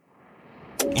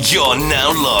You're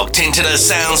now locked into the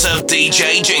sounds of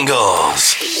DJ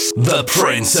Jinglez, the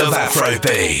Prince of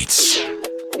Afrobeats.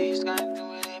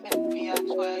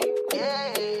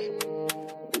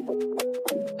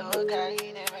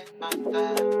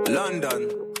 London.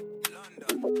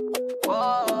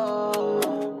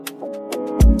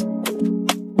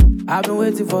 I've been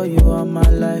waiting for you all my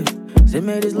life. Say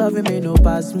me this loving me no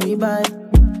pass me by.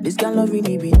 This kind of loving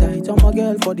me be tight. I'm a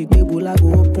girl for the table, I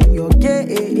go open your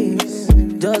gates.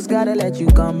 Just gotta let you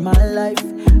come my life.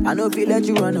 I know if you let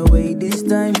you run away this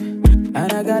time.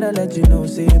 And I gotta let you know,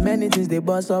 say many things they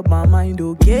bust up my mind,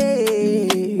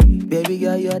 okay. Baby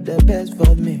girl, you're the best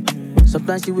for me.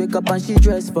 Sometimes she wake up and she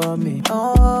dress for me.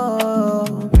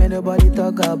 Oh, may nobody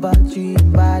talk about you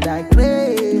in bad like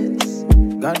grace.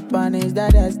 God punish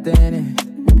that destiny.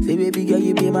 Say baby girl,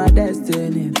 you be my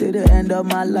destiny. Till the end of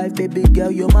my life, baby girl,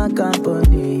 you're my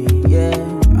company. Yeah,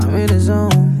 I'm in the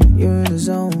zone, you're in the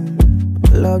zone.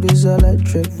 Love this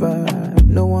electric vibe.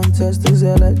 No one tests this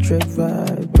electric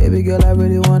vibe. Baby girl, I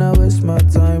really wanna waste my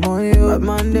time on you. Bad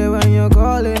man there when you're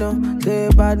calling, say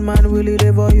bad man really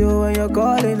live for you when you're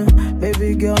calling,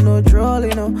 Baby girl, no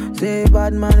trolling, say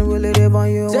bad man really live on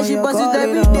you when you're calling, say she pass it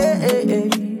every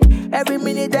day, every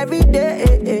minute, every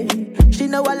day, She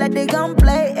know I let they gun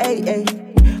play,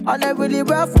 On a really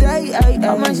rough day,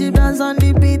 And when she dance on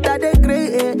the beat, that they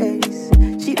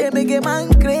grace. She they make a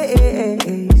man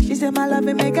crazy. She say my love,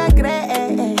 it make her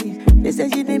crazy. They say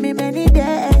she need me many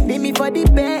days. Need me for the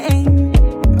pain.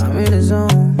 I'm in the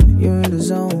zone, you're in the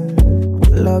zone.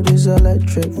 Love this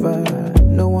electric vibe.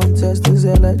 No one tests this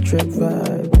electric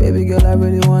vibe. Baby girl, I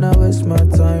really wanna waste my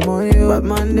time on you. Bad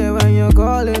man there when you're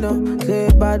calling, Say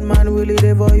bad man really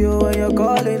live for you when you're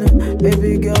calling,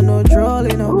 Baby girl, no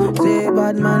trolling, Say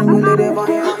bad man really live for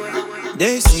you.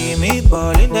 They see me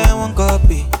ballin', they want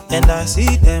copy. And I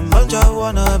see them bunch of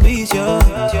wannabes, yo.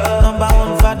 Number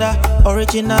one father,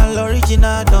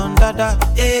 original, don't dada.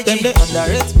 Them they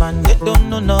underrate, man, they don't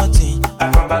know nothing.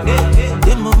 I propagate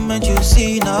the moment you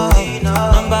see now.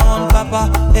 Number one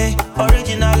papa,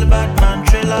 original Batman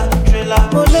thriller.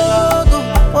 Mologo,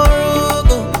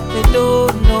 Morogo, they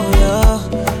don't know ya.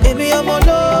 Baby, I'm a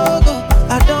logo,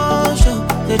 I don't show,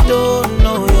 they don't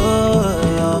know ya.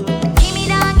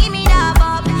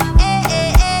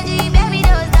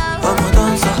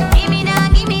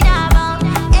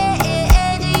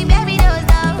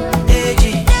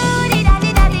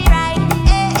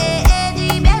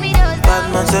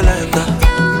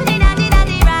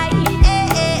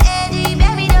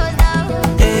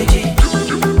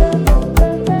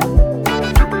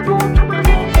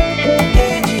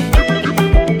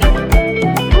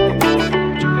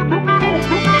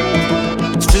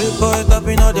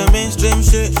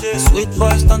 Sweet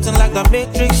boy stunting like the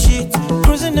Matrix shit.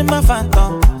 Cruising in my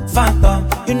phantom.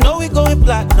 You know we going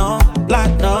platinum.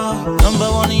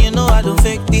 Number one, you know I don't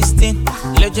fake this thing.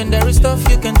 Legendary stuff,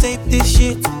 you can tape this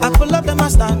shit. I pull up, then I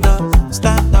stand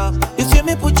up. You feel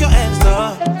me, put your hands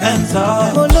up.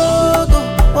 Mologo,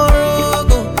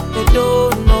 Morogo, they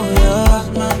don't know ya.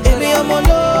 Baby, I'm a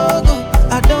logo,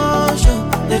 I don't show,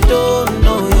 they don't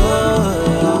know ya.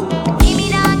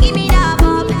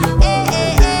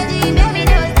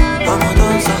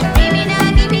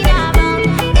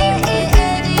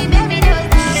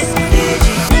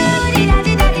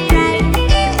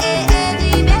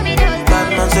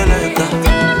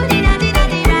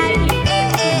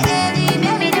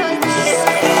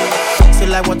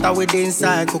 Water with the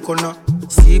inside coconut.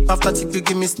 Sip after tip, you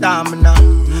give me stamina.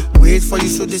 Wait for you,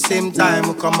 show the same time,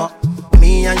 oh, come up.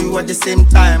 Me and you at the same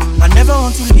time. I never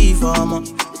want to leave,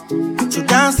 So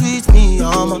dance with me,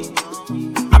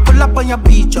 I pull up on your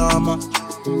beach,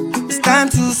 It's time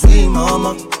to swim,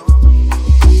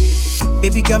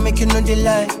 Baby girl, make you know the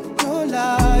lie.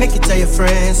 Make it tell your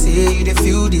friends, say you they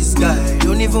feel this guy.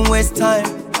 Don't even waste time.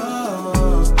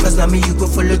 Cause now me you go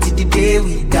follow till the day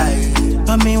we die.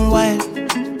 But meanwhile,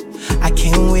 I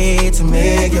can't wait to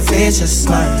make your face just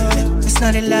smile. It's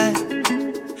not a lie,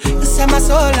 you set my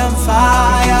soul on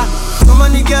fire. So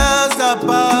many girls that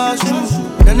pass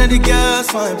you, none of the girls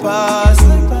find past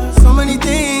you. So many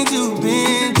things you've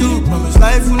been through. Promise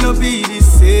life will not be the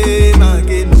same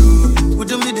again. No,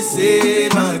 wouldn't be the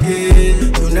same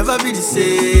again. You'll never be the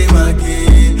same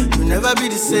again. You'll never be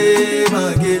the same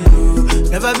again. No,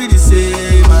 never be the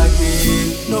same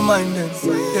again. No mind them,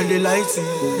 then they lie to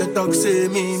you. They talk say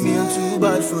me I'm too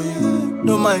bad for you.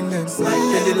 No mind them,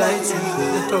 then they lie to you.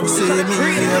 They talk say me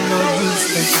I'm not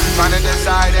useless. Trying to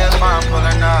decide if I'm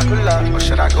pulling up, or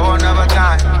should I go another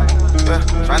time?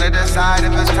 Trying to decide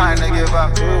if it's time to give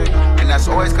up, and that's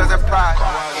always cause of pride.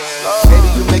 Baby,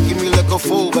 you making me look a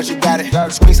fool, but you got it.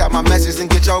 Screenshot my message and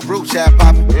get your group chat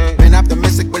poppin'. Been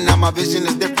optimistic, but now my vision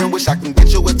is different. Wish I can get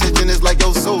your attention, it's like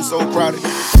your soul so crowded.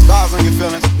 Scars on your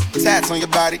feelings, tats on your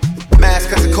body. Mask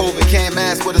cause of COVID, can't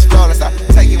mask with a flawless. I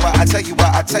tell you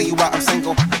why I'm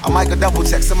single. I might go double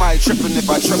check somebody tripping if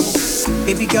I triple.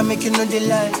 Baby girl, make you know the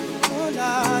lie.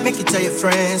 Make you tell your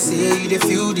friends, say you dey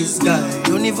feel this guy.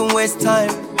 Don't even waste time,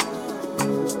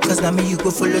 cause now me you go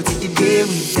follow till the day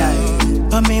we die.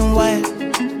 But meanwhile,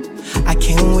 I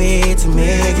can't wait to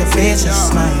make your face just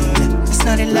smile. It's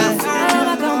not a lie,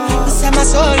 c'est ma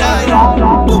soul.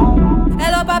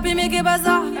 Hello papi, mais qu'est-ce que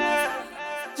ça?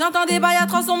 J'entends des bails à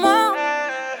 300 morts.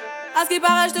 À ce qui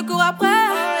paraît, je te cours après.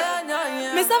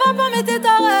 Mais ça va pas, mais t'es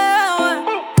taré.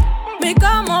 Mais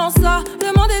comment ça?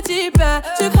 Le monde est typé.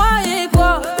 Tu croyais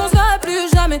quoi? Qu'on serait plus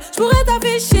jamais. J'pourrais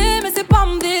t'afficher, mais c'est pas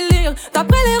mon délire.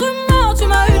 D'après les rumeurs, tu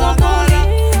m'as eu dans ton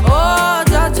lit. Oh,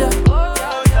 dja dja.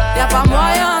 Y'a pas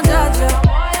moyen, dja dja.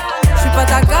 J'suis pas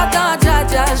ta cata, dja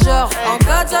dja. Genre, en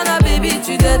katana, baby,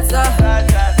 tu dettes ça.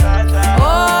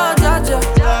 Oh, dja dja.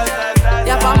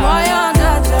 Y'a pas moyen,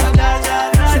 dja dja.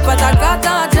 J'suis pas ta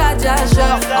cata, dja dja.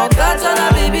 Genre, en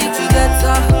katana, baby, tu dettes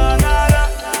ça.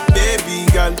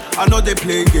 I know they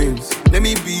play games. Let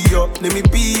me be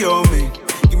your man.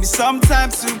 Give me some time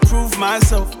to prove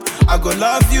myself. I go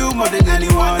love you more than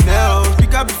anyone else. We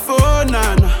got before,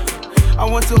 nah. I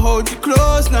want to hold you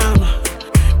close, nah.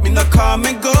 Me not come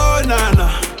and go, nah.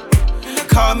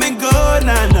 Come and go,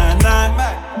 nah.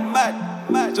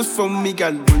 Mad. Just for me,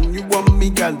 girl. When you want me,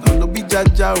 girl, I no be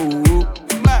jaja, oh.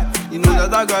 You know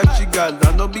that I got you, girl.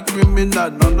 I no be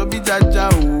criminal, no be jaja,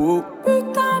 oh.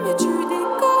 Putain, mais tu déconnes.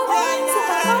 C'est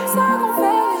pas comme ça qu'on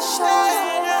fait les choses.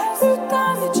 Putain,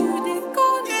 mais tu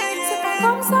déconnes. C'est pas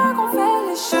comme ça qu'on fait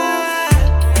les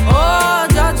choses. Oh,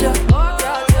 dja dja.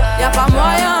 Y'a pas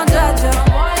moyen, dja dja.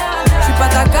 J'suis pas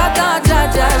ta cata, dja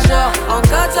dja. Genre, en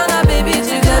katana, baby,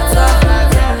 tu dettes ça.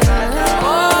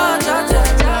 Oh, dja dja.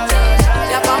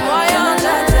 Y'a pas moyen,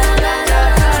 dja dja.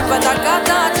 J'suis pas ta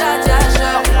cata, dja dja.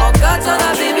 Genre, en katana,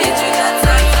 baby, tu dettes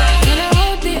ça. You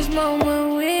know this moment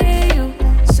with you,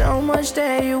 so much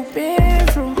that you've been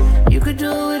through. You could do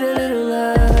with a little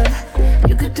love,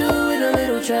 you could do with a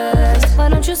little trust. Why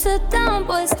don't you sit down,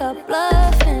 boy, stop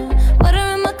bluffing.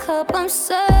 Water in my cup, I'm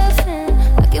surfing.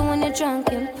 Like it when you're drunk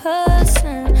in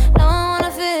person. Now I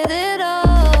wanna feel it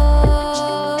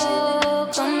all.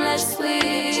 Come, let's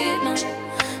sweet now.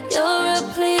 You're a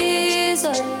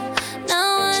pleaser.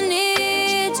 Now I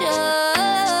need you.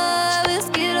 Let's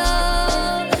get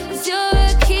on, 'cause you're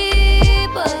a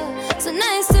keeper. So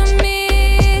nice to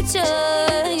meet you.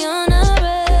 You're not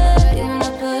ready when I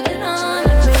put it on.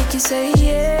 Make you say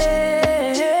yeah.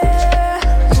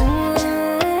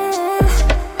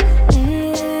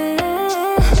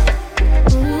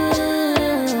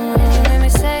 Make me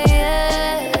say yeah.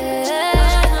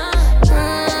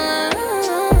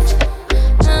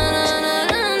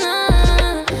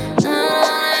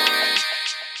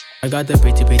 I got the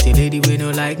pretty lady with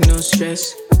no like, no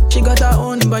stress. She got her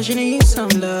own, but she needs some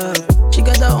love. She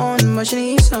got her own, but she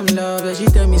needs some love. And she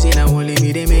tell me, say, now only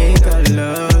me, they make her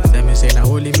love. Tell me, say, now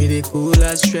only me, they cool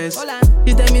her stress.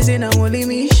 She tell me, say, now only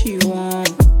me, she warm.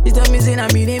 She tell me, say, now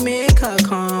me, they make her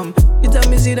calm. She tell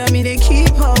me, say, that me, they keep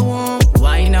her warm.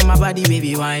 Wine on my body,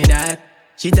 baby, wine that.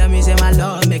 She tell me, say, my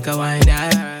love, make her wine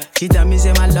that. She tell me,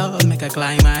 say, my love, make her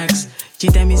climax. She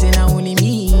tell me, say, now only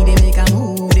me, they make her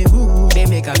move, they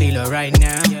make her feel right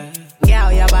now.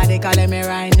 Girl, your body calling me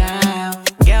right now.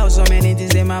 Girl, so many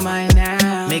things in my mind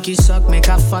now. Make you suck, make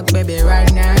her fuck, baby,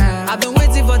 right now. I've been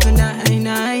waiting for tonight,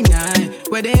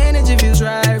 where the energy feels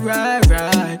right.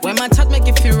 When my touch make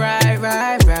you feel right.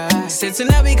 Say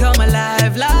tonight we come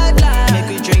alive. Make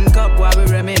we drink up while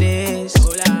we reminisce.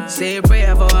 Say a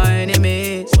prayer for our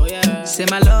enemies. Say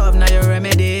my love, now your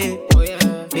remedy.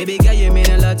 Baby girl, you mean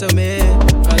a lot to me.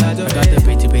 I got the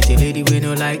pretty lady with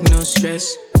no like, no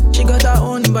stress. She got her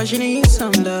own, but she needs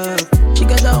some love. She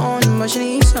got her own, but she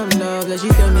needs some love. Like she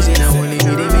tell me, say, now only me,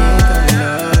 they make her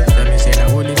love. Tell me, say, now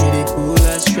only me, they cool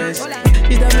her stress.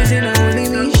 She tell me, say, now only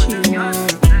me, she want.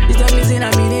 She tell me, say,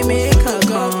 now me, they make her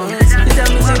come. She tell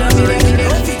me, say, now me, they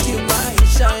don't think you might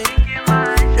shine.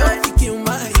 Don't think you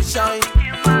might shine.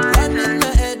 Running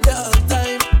ahead of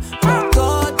time. My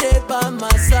God, they by my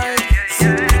side.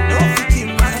 Don't think you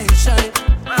might shine.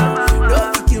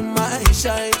 Don't think you might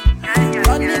shine.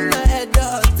 Running ahead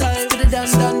of time.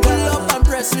 Done, pull up and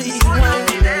press rewind.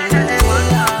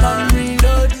 Come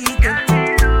reload it.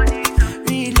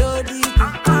 Reload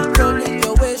it. Rolling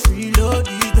your waist, reload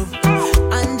it.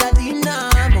 Under the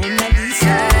norm,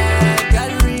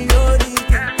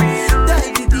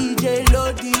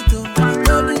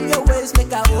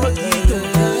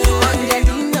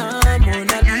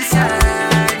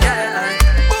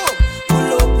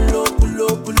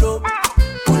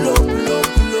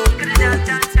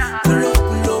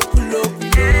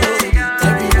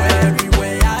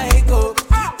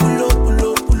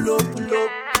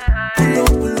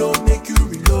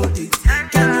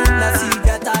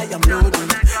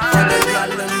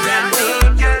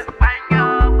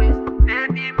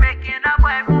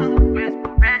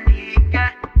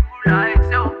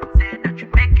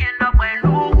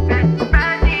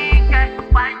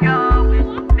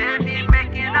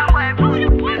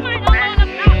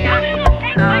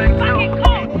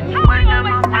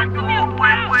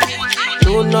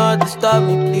 disturb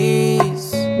me,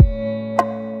 please.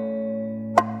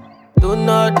 Do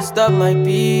not disturb my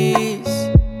peace.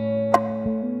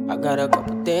 I got a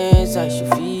couple things I should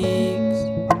fix.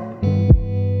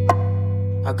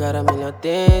 I got a million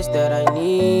things that I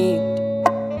need.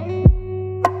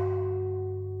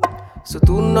 So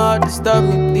do not disturb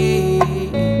me,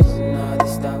 please. Do not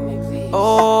disturb me, please.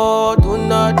 Oh, do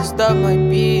not disturb my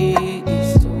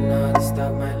peace. Do not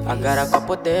disturb my peace. I got a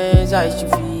couple things I should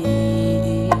fix.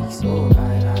 Oh,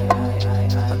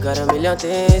 I got a million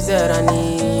things that I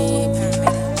need.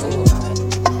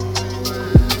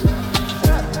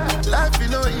 Life is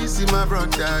no easy, my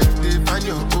brother. You define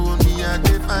your own, me I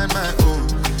define my own.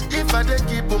 If I dey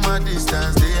keep on my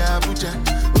distance, they Abuja,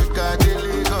 make I dey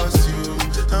Lagos you.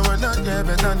 And we're not here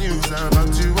better news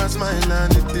about you as my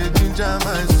land, it dey ginger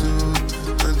my soul.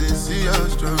 And they see your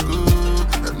struggle,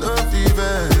 and no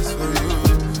fevers for you.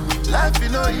 Life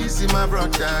is no easy, my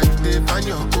brother. You define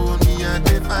your own, me I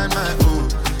define my own.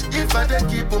 If I dey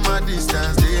keep on my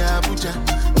distance, they Abuja,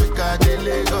 make I dey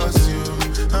Lagos you.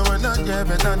 And we're not here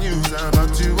better news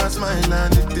about you as my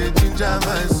land, it dey ginger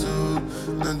my soul.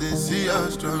 And they see your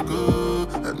struggle,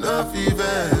 and no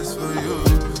fevers for you.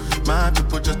 My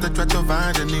people just to try to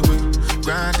find any way,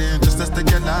 grinding just to stay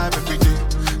alive every day.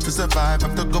 To survive, I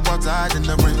have to go outside in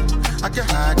the rain. I can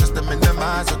hide just to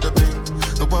minimize all the pain.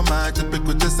 No one mind to pick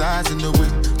with the size in the way.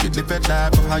 You live a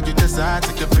life of how you decide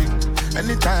to compete.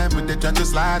 Anytime when they try to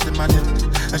slide in my lip,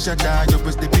 I shall die, you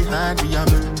will stay behind me, I'm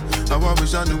in. Now I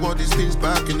wish I knew all these things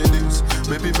back in the days.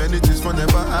 Maybe many things will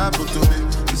never happen to me.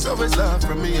 It's always love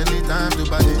from me anytime to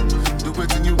buy it. Do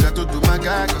it and you got to do my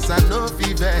guy, cause I know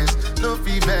fevers,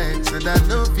 and I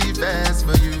know fevers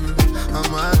for you.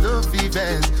 I'm a no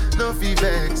fevers,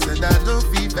 and I know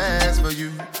fevers for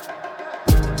you.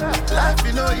 Life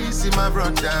is no easy, my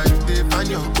brother. You define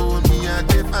your own, me I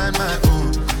define my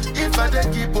own. If I dey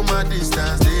keep on my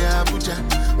distance, they Abuja,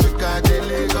 make I dey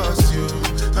Lagos you.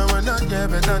 And we're not here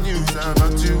better news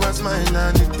about you as my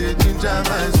land, it dey ginger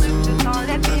my soul.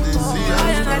 And they see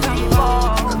how struggle,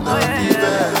 and no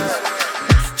fevers.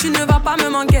 Tu ne vas pas me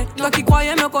manquer, toi qui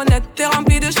croyais me connaître. T'es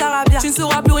rempli de charabia, tu ne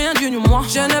sauras plus rien du moi.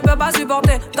 Je ne peux pas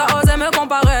supporter, t'as osé me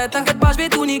comparer. T'inquiète pas, je vais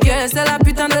tout niquer, c'est la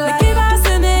putain de la. Qui va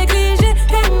se négliger,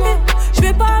 je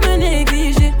vais pas me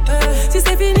négliger. Si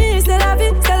c'est fini, c'est la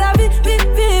vie,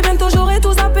 vie. Bientôt j'aurai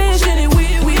tout zappé, j'ai les oui.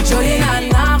 Jolie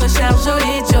nana, recherche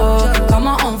joli Joe.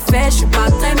 Comment on fait, je suis pas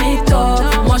très mytho.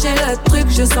 Moi j'ai le truc,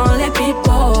 je sens les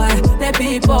pipeaux, oh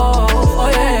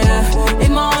yeah.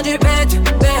 Ils m'ont du bête.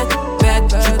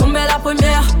 J'suis tombé la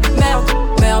première, merde.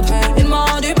 Ils m'ont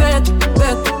rendu bête.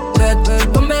 J'suis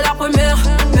tombé la première,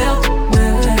 merde.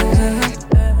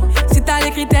 Si t'as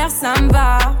les critères, ça me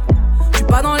va. J'suis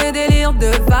pas dans les délires de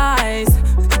vice.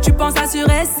 Si tu penses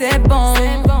assurer, c'est bon.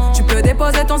 Tu peux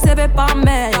déposer ton CV par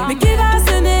mail. Mais qui va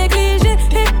se négliger?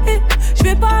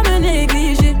 J'vais pas me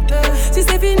négliger. Si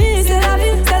c'est fini, c'est la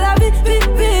vie,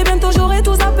 vie. Bientôt j'aurai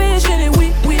tout zappé, j'ai les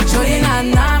oui. Jolie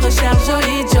nana, recherche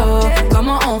joli Joe.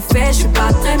 Comment on fait, je suis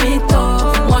pas très mytho.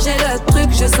 Moi j'ai le truc,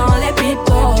 je sens les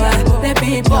pipeaux, oh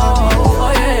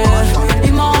yeah.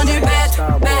 Ils m'ont rendu bête.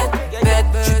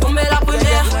 J'suis tombé la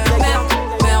première, merde.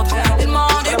 Ils m'ont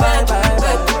rendu bête.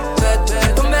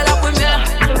 J'suis tombé la première.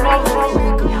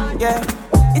 Yeah,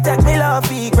 you take me love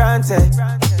for granted.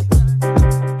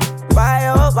 Why,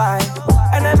 oh why?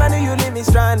 I never knew you leave me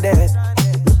stranded.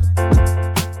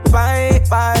 Bye.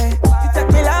 You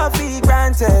take me love for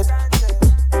granted.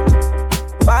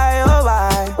 Why, oh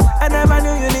why? I never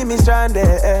knew you leave me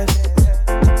stranded.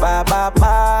 Bye.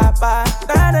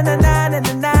 Na na na na na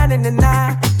na na na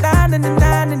na. Na na na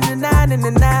na na na na na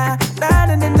na. Na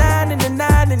na na na na na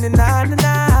na na na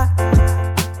na.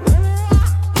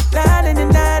 Na na na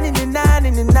na na na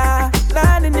na na. Na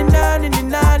na na na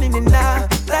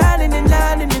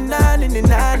na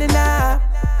na na na.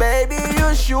 Baby, you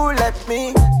should let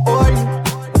me hold you.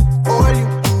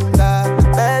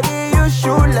 Baby, you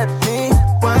should let me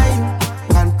wine you,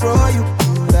 control you.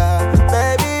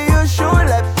 Baby, you should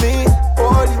let me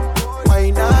hold you,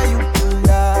 wine you.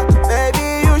 Baby,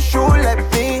 you should let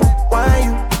me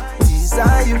wine you,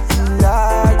 desire you.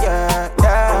 Yeah.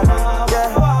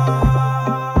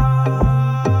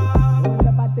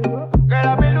 Girl,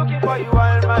 I've been looking for you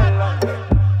all my life.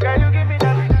 Girl, you give me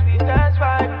that sweet dance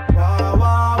vibe.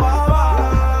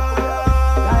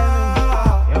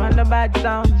 You want the bad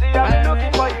sound? See, I've been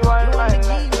looking for you all my life.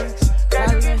 Girl,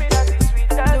 you give me that sweet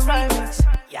dance vibe.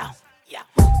 Yeah.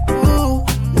 Ooh,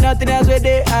 nothing else where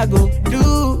they I go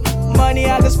do. Money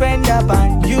I can spend up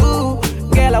on you.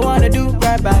 Girl, I wanna do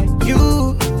right by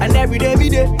you. And every day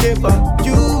for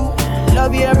you.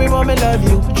 Love you every moment, love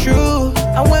you true.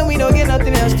 And when we don't get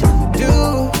nothing else to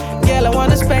do, Girl, I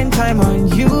wanna spend time on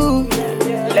you.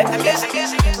 Let the music.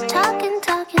 Talk,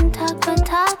 but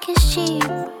talk is cheap.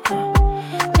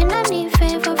 Me not need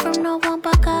favor from no one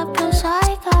but God, plus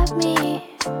I got me.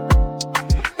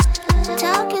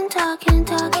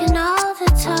 Talking all the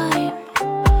time.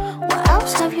 What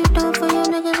else have you done for your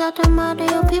niggas out the mud and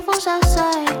your people's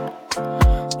outside?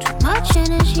 Too much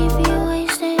energy for you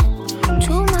wasted.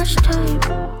 Too much time.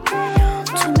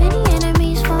 Too many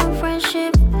enemies for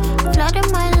friendship. Flooding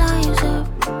my lines up.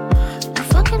 You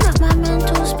fucking up my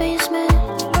mental space, man.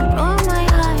 Blowing my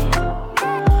high.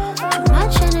 Too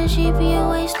much energy for you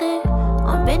wasted.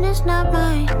 On business, not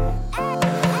mine.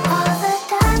 All the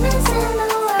diamonds in the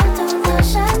world don't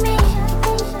outshine me.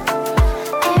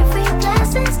 Every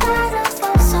blessing's got a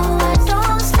fall, so I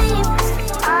don't sleep.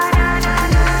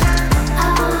 I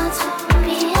want to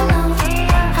be alone.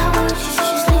 I want you to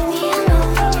just leave me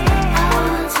alone. I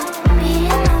want to be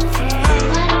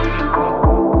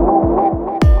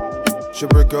alone. She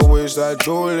break her waist like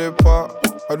Jolie Pop.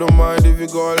 I don't mind if you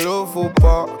go a low full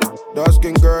pop. Dark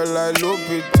skin girl like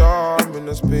Lupita. I'm in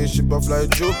a spaceship, I fly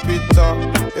Jupiter.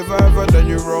 If I ever done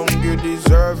you wrong, you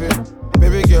deserve it.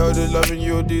 Baby girl, the loving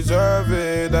you deserve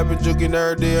it. I've been joking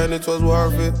every day and it was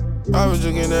worth it. I've been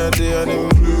joking every day and it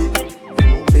was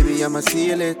good. Baby, I'ma see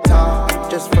you later.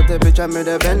 Just for the bitch, I made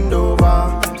a bend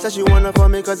over. Said she wanna for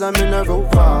me cause I'm in a rover.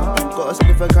 Got a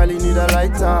spliff, I call you need a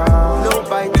lighter. No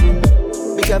biting.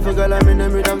 Be careful, girl, I'm in the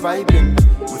mood, I'm vibing.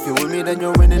 If you with me, then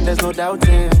you're winning, there's no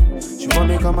doubting. She want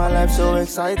me come my life so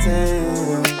exciting.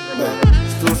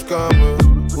 Still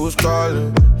scamming, who's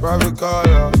calling? Private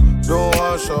caller, don't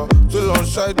answer. Still on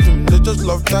sighting, they just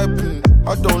love typing.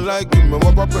 I don't like him, and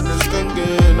my papa is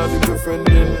skanking. I be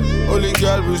befriending. Only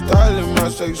girl we styling my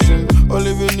section.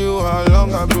 Only we knew how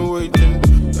long I've been waiting.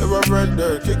 Never read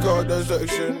there, kick out that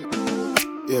section.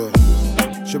 Yeah.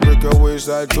 She break her waist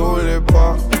like Jolie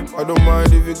Pop. I don't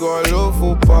mind if you go a low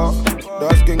full pop.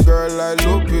 Dark skin girl like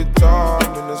Lupita.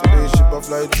 I'm in a spaceship, I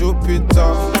fly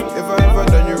Jupiter. If I ever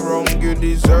done you wrong, you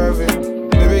deserve it.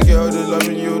 Baby girl, the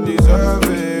loving you deserve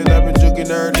it. I've been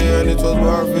joking every day and it was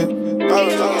worth it.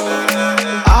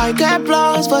 I get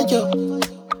plans for you.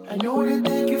 I know they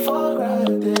take you for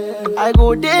granted. I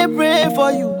go there pray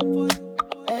for you.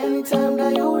 Anytime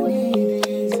that you need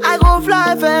it. I go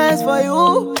fly fast for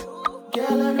you.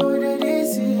 Girl, I know they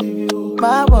deceive you.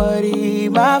 My body,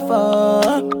 my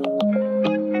fault.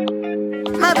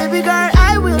 My baby girl,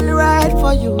 I will ride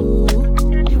for you.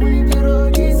 Even if the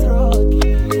road is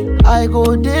rocky, I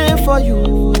go there for you.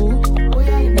 Oh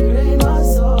yeah, in the rain or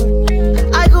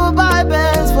sun. I go buy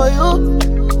bands for you.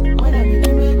 When I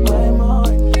really make my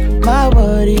money. My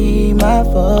body, my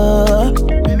fault.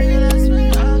 Baby girl, that's what I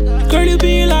got. Girl, you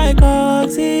be like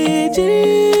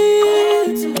oxygen.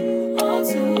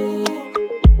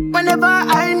 Whenever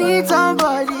I need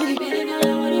somebody,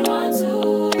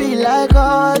 be like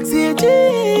oxygen.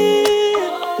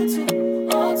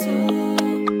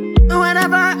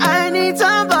 Whenever I need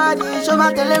somebody, show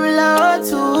my love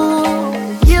too.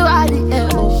 You are the air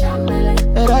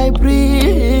that I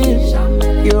breathe.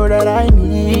 You're that I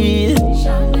need.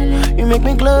 You make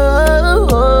me glow.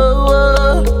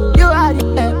 You are the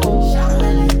air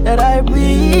that I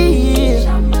breathe.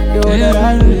 You're that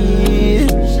I need.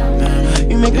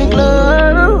 You make me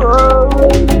glow.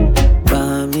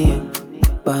 Buy me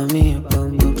up.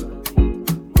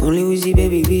 Only Wizzy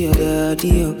baby be a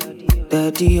daddy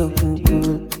up.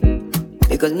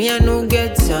 Because me I no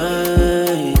get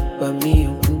time. Buy me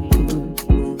up.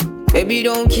 Baby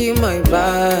don't kill my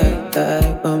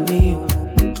vibe. Buy me up.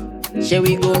 Shall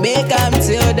we go make up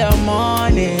till the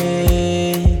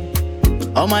morning?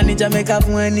 Oh man, need to make up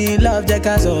when he love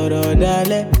Jacka Zoro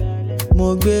Dale.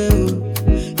 Mogbe.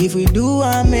 If we do,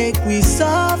 I make we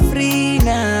so free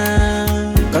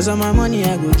now. Cause all my money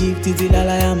I go give Titi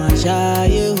Lala, I'm a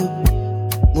shy.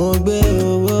 Mogbe,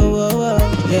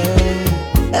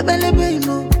 yeah. Ebelebe,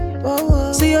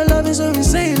 no. See your love is so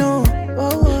insane, no.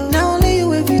 Now only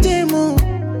you every day, mo.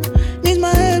 Need my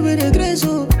head with a grace,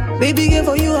 oh. Baby, girl,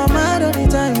 for you, I'm mad all the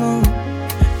time, oh.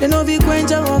 They know be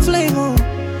quench our flame, oh.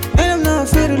 And I'm not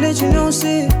afraid to let you know,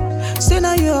 say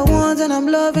now you are one, and I'm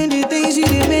loving the things you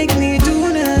did make me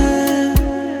do now.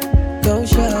 Go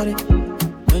shawty,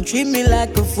 don't treat me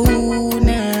like a fool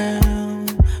now.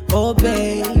 Oh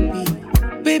baby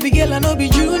girl, I know be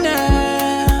you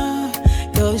now.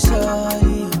 Go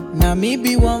shawty, now me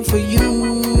be one for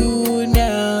you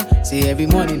now. Say every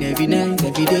morning, every night,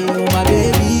 every day, oh my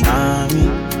baby. Bami,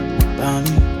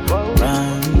 over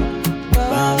Bami.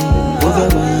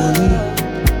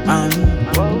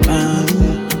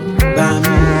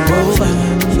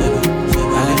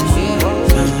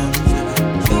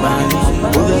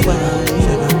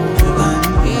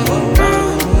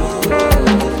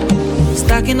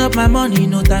 chop my money,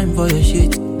 no time for your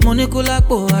shit. Money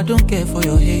kulakbo, I don't care for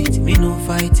your hate. Me no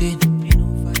fighting.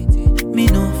 Me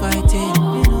no fighting.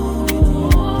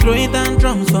 Throwing down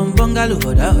drums from bungalow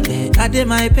out there. I did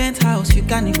my penthouse, you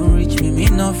can't even reach me. Me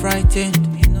no frightened.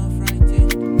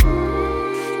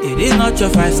 It is not your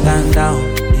fight, stand down.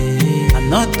 I'm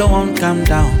not the one, calm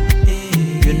down.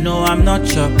 You know I'm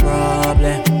not your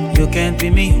problem. You can't be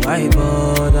me, why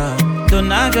bother? Don't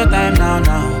have your time now.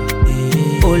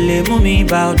 Ole mumi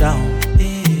bow down.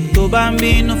 To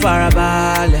bambi no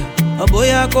farabale.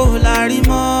 Oboya ko lari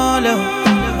mole.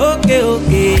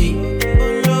 Okay.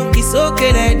 It's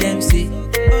okay, let them see.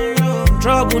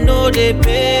 Trouble no they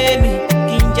pay me.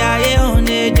 Kinjaye on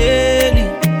a daily.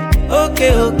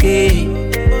 Okay.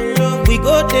 We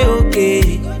go there,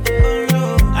 okay.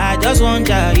 I just want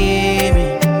to hear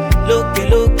me. Look.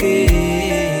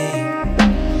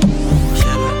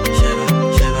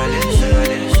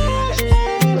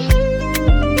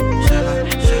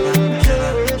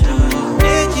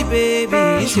 Hey,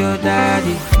 baby, it's your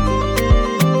daddy.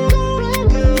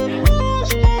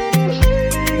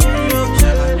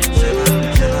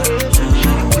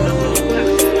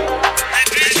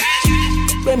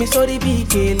 Baby, sorry, be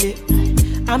killing.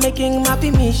 I'm making my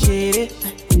me shady.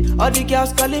 All the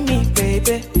girls calling me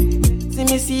baby. See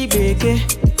me see baby.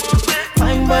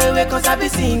 Fine boy, wake cause I be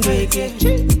sing again.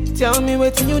 Tell me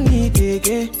what you need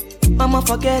again. Mama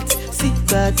forget, sit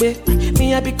back, baby.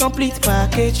 Me I be complete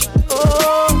package.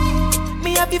 Oh,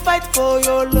 me I be fight for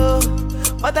your love,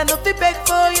 but I no be beg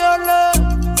for your love.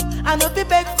 I no be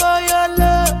beg for your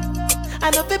love.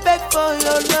 I no be beg for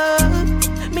your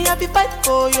love. Me I be fight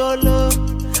for your love,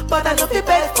 but I no be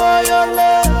beg for your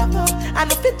love. I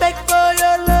no be beg for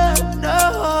your love.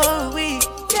 No,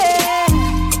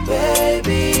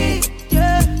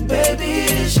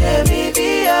 baby, show me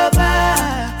be your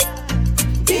bar.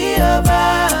 Be your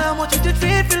bar. I want you to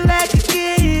treat me like a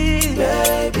king,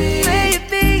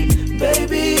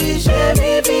 baby, show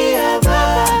me be your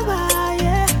bar.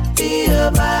 Be your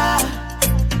bar.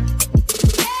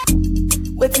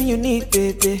 Waiting you need,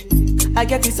 baby. I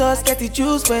get the sauce, get the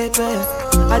juice, baby.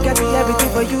 I got the everything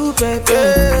for you, baby.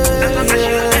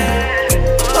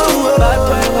 Oh, bad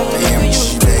boy, what you do for you,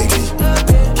 baby?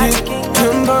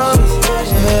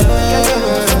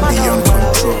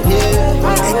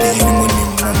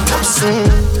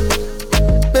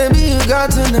 Baby, you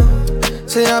got to know.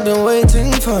 Say I've been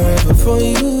waiting forever for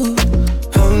you.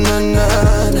 Oh, na.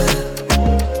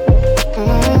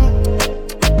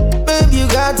 Baby, you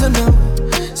got to know.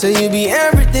 Say you be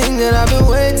everything that I've been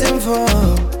waiting for.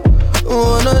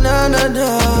 Oh, no.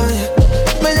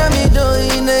 Miami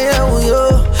doing a yo.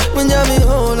 Miami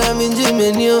home, I'm in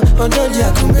Jimmy. Oh, don't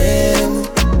you come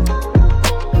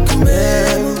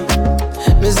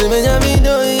Missy Miami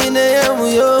doing a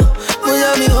yo.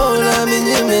 Miami home, I'm in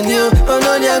Jimmy. Oh,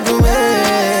 don't you come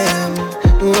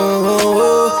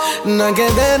Oh.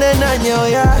 Nakendene na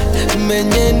nyoya.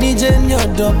 Menye nije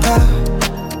nyodopa.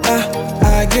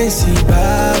 I can see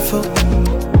bafo.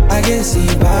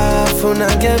 Now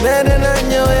get better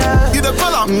than you. You the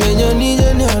fella? Me you need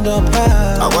your pa.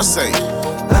 I was saying.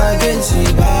 I can see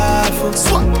bafo.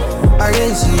 I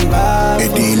can see bafo.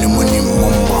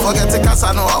 Forget the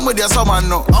casa no. I'm with your summer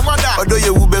no. Although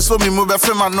you will be so me move a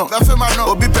film no.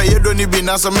 Obi pay you don't even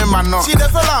answer me man no. See the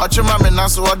fella? Ochima me na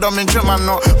so don't mean man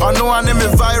no. Or no one me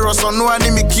virus or no one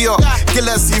me cure.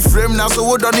 Killer see frame now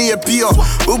so don't need a pure.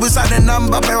 Ubu sa the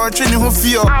number by watching who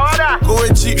fear. Go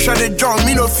cheap shot the drum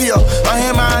me no fear. I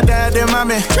hear my daddy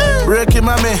mommy, breaking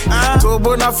mommy. To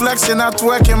bona flexing at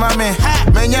working mommy.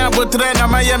 Menya butre na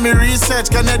Miami research.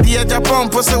 Canada Japan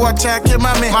pussy what check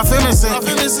mommy. My famous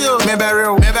me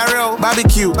barrel,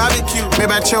 barbecue, me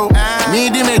bacho. Me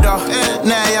di me do,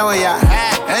 na ya.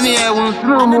 Any I won't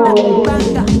throw more.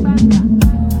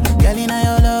 Girl, in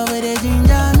your love with the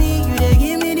ginger me, you they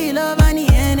give me the love and the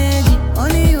energy.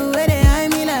 Only you where they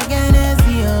hide me like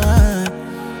Hennessy,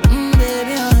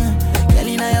 baby, Girl,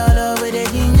 in your love with the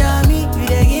ginger me, you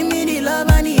they give me the love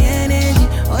and the energy.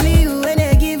 Only you where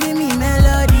they giving me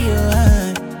melody,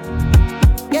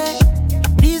 Yeah,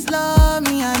 this love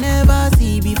me I never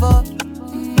see before,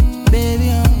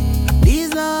 baby,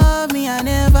 This love me I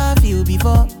never feel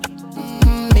before,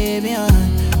 baby,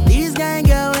 This kind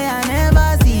girl way I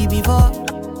never see before.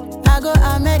 I go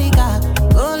America,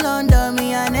 go London,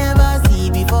 me I never see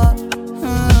before,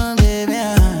 baby,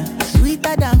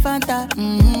 Sweeter than Fanta,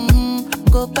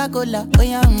 Coca-Cola, oh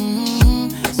yeah,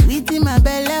 Sweet in my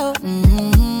belly, oh,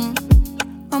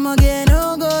 I'ma get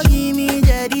no go give me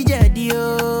jetty,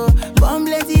 oh. Come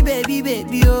blessy, baby,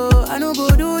 oh. I no go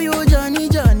do you Johnny,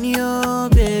 oh,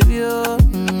 baby, oh.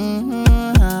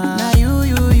 Now you,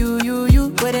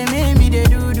 where they make me they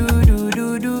do,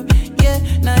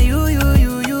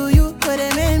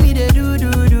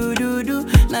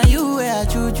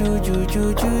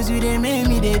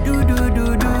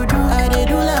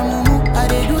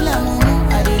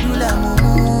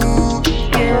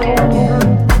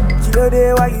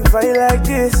 wine like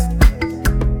this.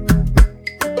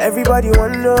 Everybody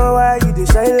wanna know why you dey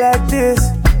shine like this.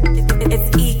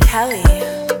 It's E. Kelly.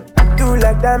 Do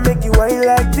like that, make you wine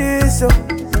like this. So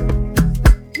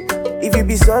if you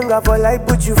be song for life,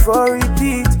 put you for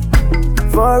repeat.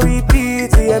 For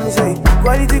repeat, you hear me say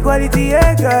quality, quality,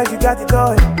 yeah girl, you got it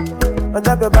all. On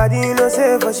top your body, you know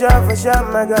say for sure,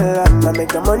 my girl, I'ma make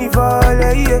the money fall,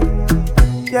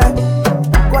 yeah.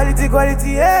 Quality,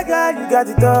 quality, yeah girl, you got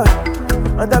it all.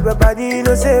 On top your body, you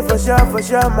know say for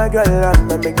sure, my girl,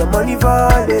 I'ma make the money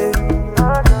fall, yeah.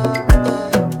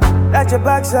 Let your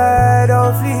backside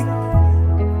on fleek.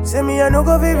 Say me, I no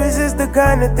go be resist the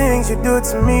kind of things you do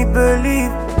to me,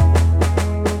 believe.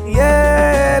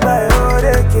 Yeah, my old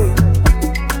kid.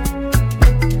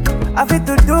 I fit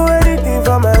to do anything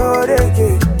for my old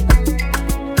kid.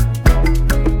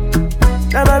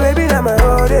 Now my baby, now my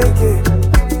old kid.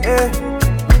 Yeah.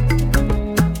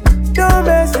 Don't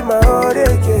mess with my old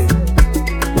kid.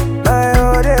 My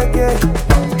old kid.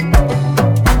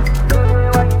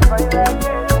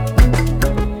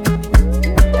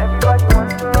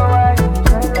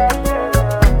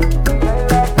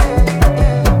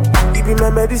 My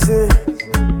medicine,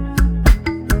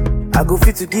 I go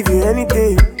fit to give you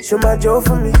anything. Show my joy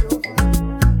for me.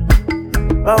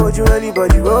 Why would you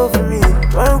anybody roll for me?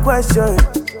 One question,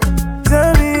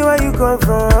 tell me where you come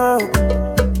from.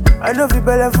 I know you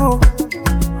better fool.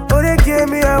 Oh, they gave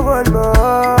me a one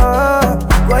more.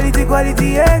 Quality, quality,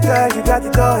 yeah, girl, you got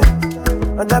it all.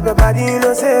 On top your body, you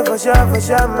know, say for sure, my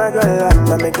girl,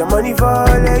 I'ma make the money fall,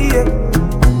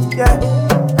 yeah.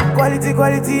 Quality,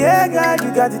 quality, yeah, girl,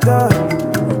 you got it all.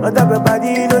 On top your body,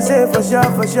 you know, say for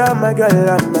sure, my girl,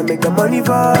 I'ma make the money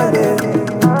fall, yeah.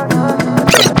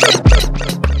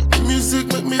 Music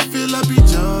make me feel like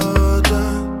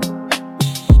Jordan.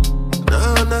 Now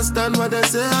I understand what they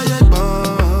say, I ain't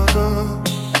born.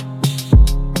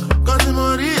 Cause the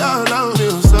money all around me,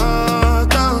 so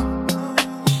down.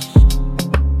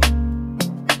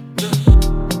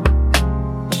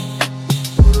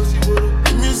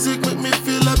 Music make me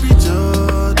feel like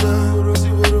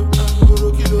Jordan.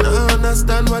 Now I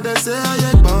understand what they say, I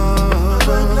ain't born.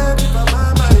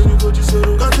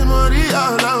 Cause the money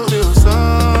all around me, so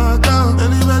down.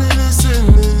 Anybody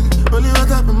listening, only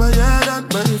what up in my head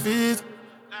and my feet.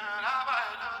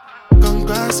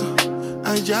 Congrats, I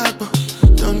jackpot.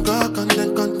 Don't go on,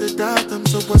 then count the datum.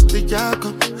 So what's the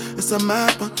outcome? It's a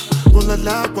map one. Roll a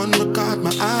lap one, record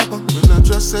my album. Will not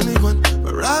trust anyone,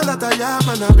 but all that I have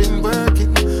and I've been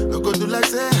working. No go do like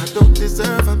say I don't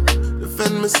deserve them.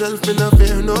 Defend myself, me not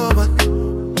fear no one.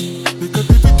 Because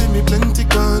if it me plenty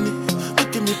money,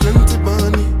 give me plenty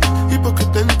money.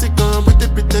 Hypocrite plenty gone with the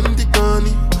pretending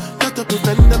money. Got to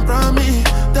prevent them from me.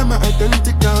 Them are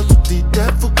identical to the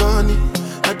devil gone.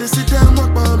 I just sit down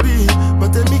walk on me,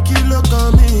 but they make you look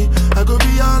on me. I go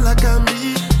be all I can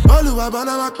be. All who I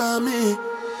wanna walk by me.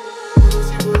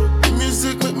 The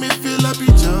music make me feel like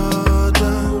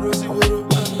Jordan.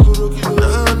 Now I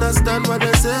understand what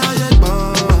they say, I ain't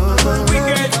born.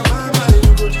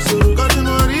 Cause the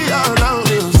money all around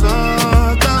me, so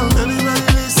down. Anybody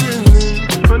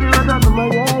listening, only what up in my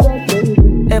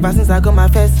head. Ever since I got my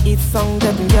first hit song,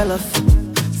 they've been jealous.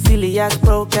 Silly ass,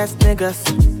 broke ass niggas.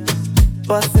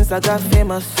 But since I got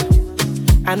famous,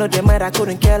 I know they might, I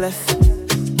couldn't care less.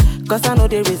 Cause I know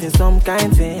they raising some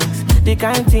kind things. The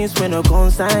kind things when no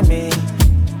consign me.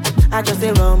 I just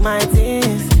say run my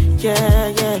things, yeah,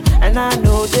 yeah. And I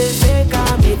know they think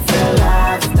it's a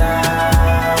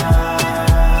lifestyle.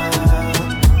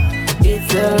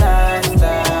 It's a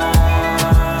lifestyle.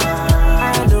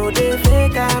 I know they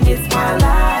think it's my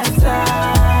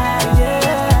lifestyle,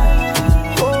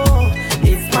 yeah. Oh,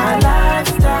 it's my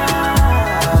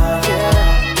lifestyle,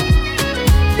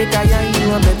 yeah. They can't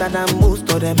you I'm better than most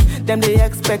of them. Them they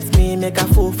expect me, make a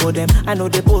fool for them. I know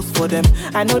they post for them.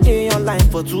 I know they online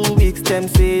for 2 weeks. Them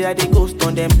say I they ghost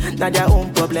on them. Now their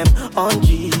own problem. On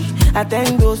G, I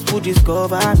thank those who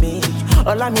discover me.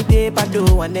 All of me they but do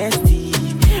honesty.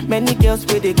 Many girls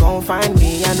where they gon' find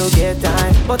me. I no get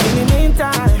time, but in the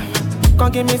meantime,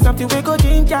 come give me something we go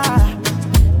ginger.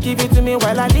 Give it to me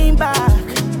while I lean back.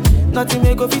 Nothing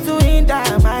may go fit to hinder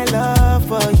my love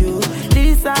for you,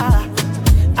 Lisa.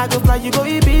 I go fly, you go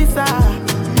Ibiza.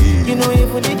 You know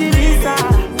if we need the visa.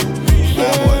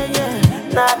 Yeah,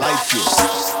 nah, like you.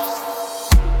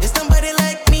 There's somebody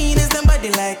like me, there's somebody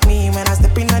like me. When I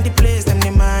step in on the place, them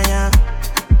the Maya.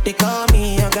 They call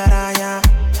me Yogaraya.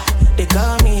 They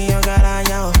call me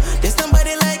Yogaraya. There's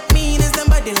somebody like me, there's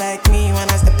somebody like me. When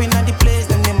I step in on the place,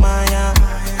 them the Maya.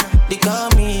 They call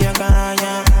me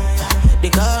Yogaraya. They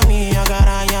call me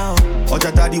Yogaraya.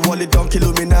 Oja daddy wallet don't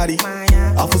Illuminati.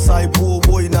 I for side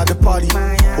boy in the party.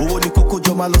 Oh,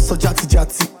 my love so jatty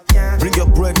jatty. Bring your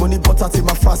bread, money, butter to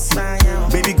my fussy.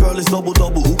 Baby girl is double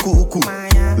double, uku uku.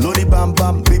 Lodi bam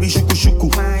bam, baby shuku shuku.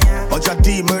 Oja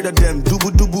D murder them,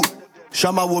 dubu dubu.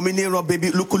 Shama woman here,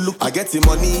 baby look look. I get the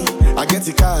money, I get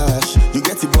the cash. You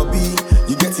get the bobby,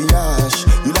 you get the yash.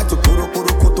 You like to koro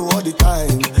koro koto all the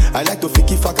time. I like to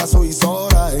fiki faka so it's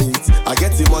alright. I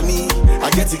get the money, I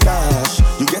get the cash.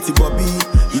 You get the bobby,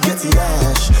 you get the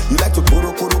yash. You like to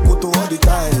koro koro koto all the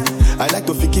time. I like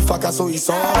to fiki faka so it's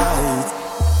alright.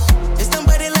 There's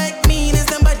somebody like me, there's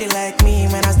somebody like me.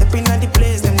 When I step in at the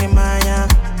place, them name Maya.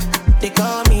 They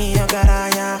call me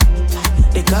Yogaraya.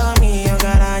 They call me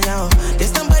Yogaraya.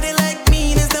 There's somebody like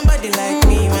me, there's somebody like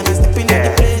me. When I step in at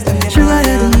the place, them name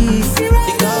Maya.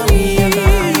 They call me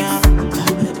Yogaraya.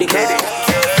 They call me.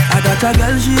 I got a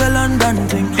girl, she a London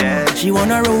thing. She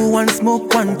wanna roll one,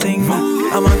 smoke one thing.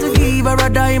 I want to give her a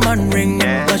diamond ring.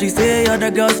 But she say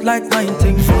other girls like mine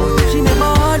thing. She make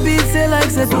my heart beat say like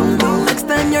say boom boom. Next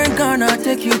time you're gonna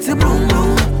take you to boom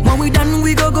boom. When we done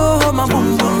we go home and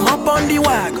boom boom. Hop on the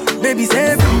wagon, baby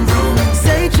say boom boom.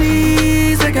 Say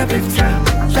cheese, take a picture.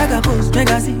 Shaka pose, make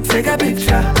a see, take a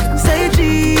picture. Say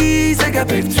cheese, take a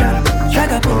picture.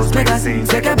 Shaka pose, make a see,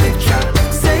 take a picture.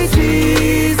 Say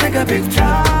cheese, take a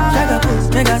picture. Shaka pose,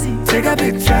 make a see, take a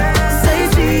picture. Say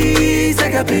cheese,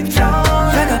 take a picture.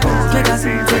 Shaka pose, make a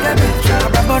see, take a picture.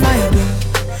 Rap on your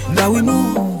day, that we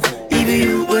move. Even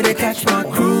you would catch my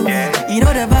groove. You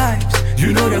know the vibes,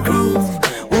 you know the groove.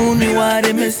 Only why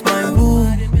they miss my boo.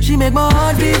 She make my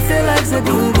heart beat say like say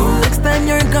boom boom. Next time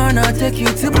you're gonna take you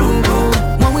to boom boom.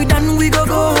 When we done we go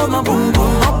home and boom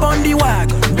boom. Hop on the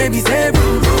wagon, baby say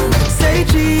boom boom. Say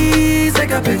cheese,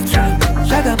 take a picture.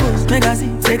 Shaka pose, make a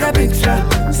see, take a picture.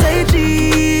 Say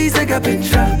cheese, take a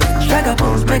picture. Shaka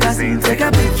pose, make a see, take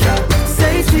a picture.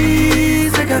 Say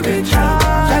cheese, take a picture.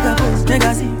 Shaka pose, make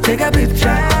a see, take a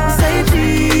picture. Say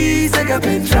cheese, take a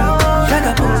picture.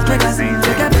 Shaka pose, make a see,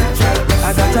 take a picture.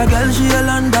 I got a girl, she a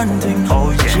London thing.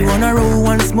 She wanna roll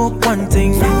one, smoke one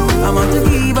thing. I want to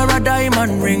give her a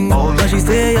diamond ring. But she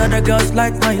say other girls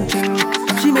like mine too.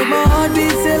 She make my heart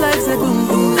beat say like say boom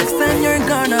boom. Next time you're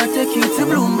gonna take you to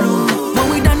bloom bloom. When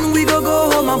we done we go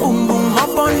home and boom boom.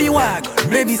 Hop on the wagon,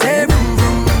 baby say boom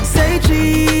boom. Say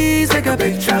cheese, take a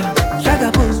picture.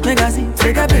 Shaka pose, make a see,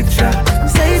 take a picture.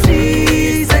 Say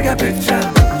cheese, take a picture.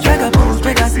 Shaka pose,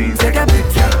 make a see, take a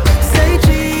picture. Say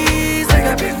cheese, take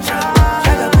a picture.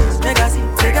 Shaka pose, make a see,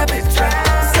 take a picture.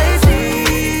 Say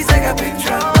cheese, take a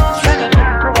picture.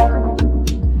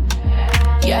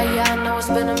 Yeah, I know it's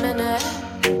been a minute.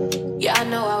 Yeah, I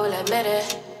know I will admit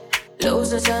it.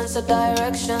 Losing sense of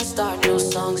direction, start new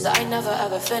songs I never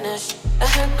ever finish. I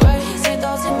had crazy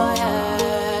thoughts in my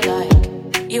head,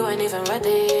 like you ain't even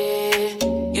ready.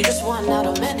 You just one out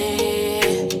of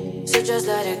many, so just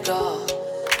let it go.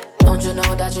 Don't you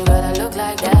know that you gotta look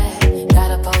like that?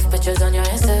 Gotta post pictures on your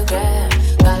Instagram.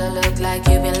 Gotta look like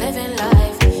you've been living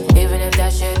life, even if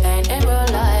that shit ain't in real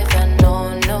life. And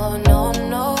no, no, no,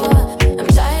 no, I'm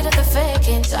tired of the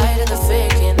faking, tired of the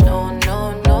faking. No,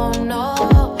 no, no,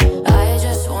 no, I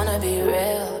just wanna be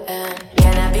real. And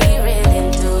can I be real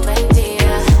in 220,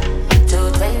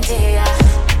 220,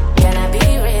 can I be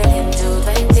real in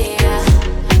 220,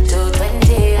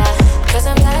 220, cause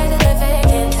I'm tired of the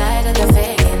faking, tired of the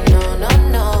faking. No, no,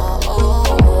 no,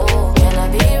 oh, can I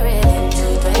be real in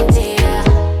 220,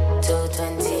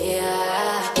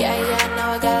 220, yeah,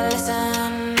 now I gotta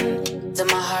listen to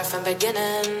my heart from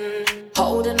beginning.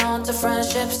 Holding on to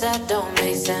friendships that don't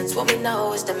make sense when we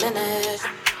know it's diminished.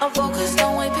 I'm focused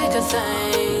on way bigger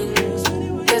things,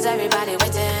 cause everybody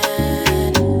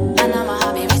waiting, and I'm a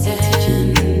hobby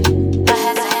waiting. I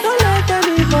had to Don't let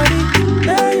anybody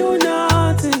tell you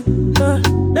nothing.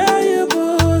 Tell you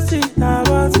pussy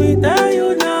about me, tell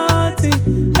you nothing.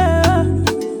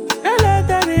 Don't let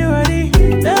anybody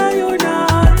tell you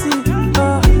nothing.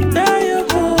 Tell you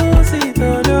pussy,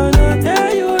 no, tell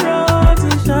you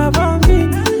nothing about me.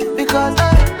 Because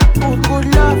good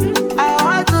love, I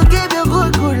want to give you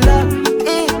good love.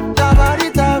 Your body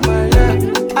time, my love.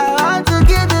 I want to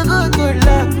give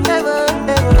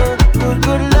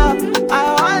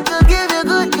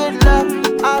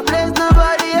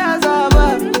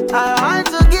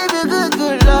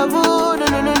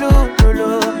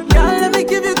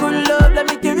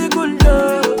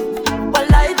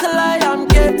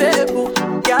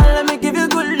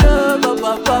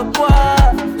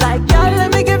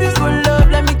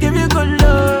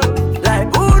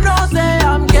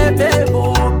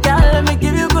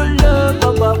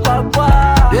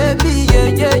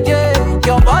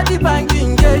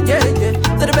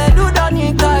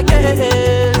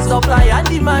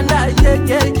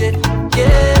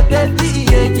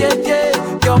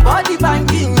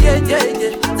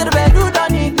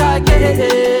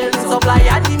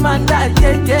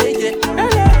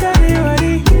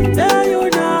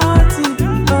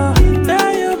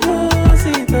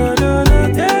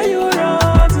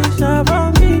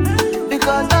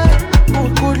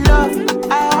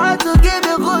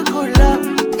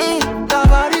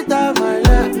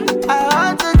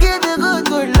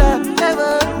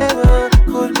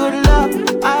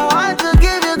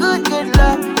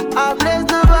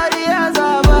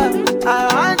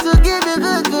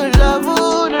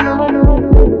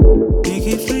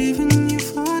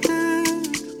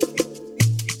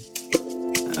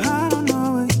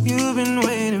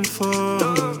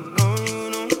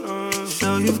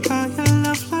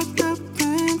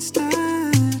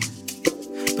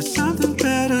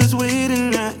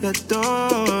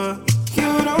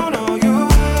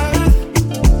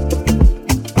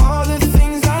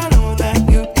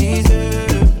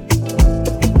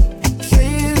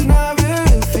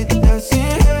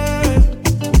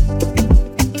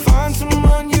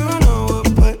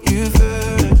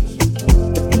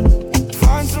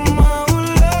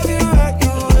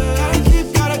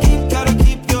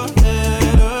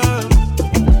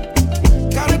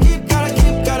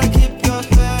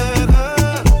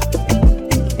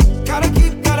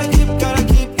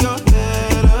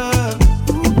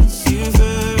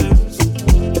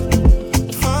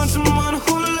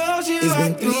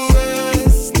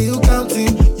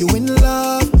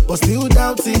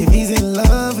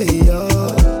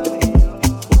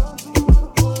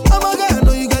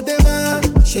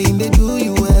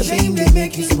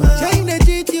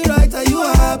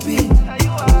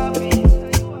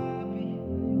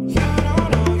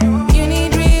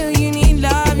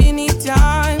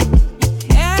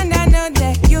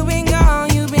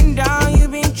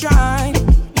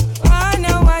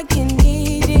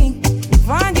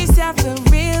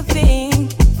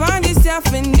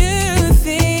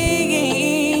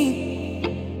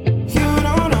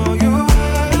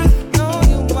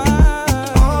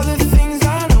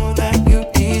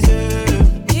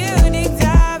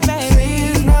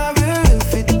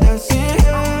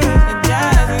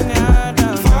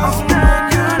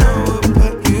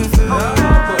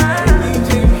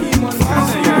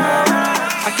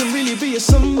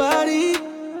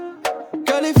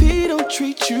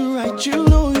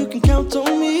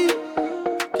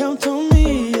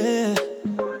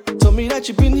that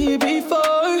you've been here before.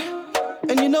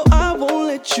 And you know I won't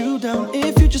let you down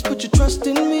if you just put your trust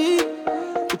in me.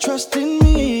 Your trust in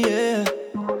me, yeah.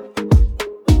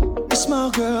 Your smile,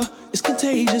 girl, it's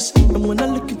contagious. And when I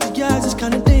look into your eyes, it's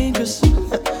kinda dangerous.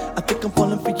 I think I'm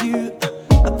falling for you.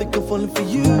 I think I'm falling for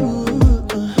you.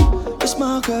 Your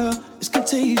smile, girl, it's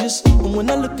contagious. And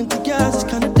when I look into your eyes, it's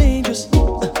kinda dangerous.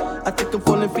 I think I'm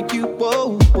falling for you.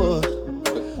 Whoa, whoa.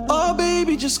 Oh,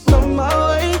 baby, just come my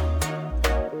way.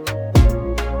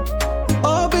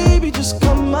 Oh, baby, just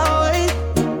come my way.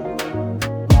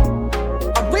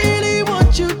 I really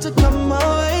want you to come my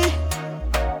way.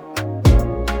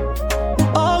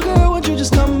 Oh, girl, won't you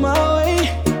just come my way?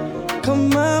 Come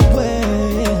my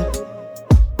way.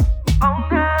 Oh,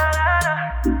 na, na,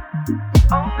 na.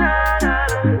 Oh, na, na,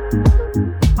 na.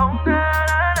 Oh, na,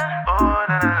 na, na. Oh,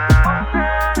 na, na,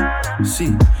 na.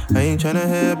 See, I ain't tryna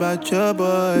hear about your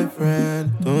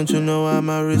boyfriend. Don't you know I'm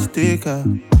a risk taker?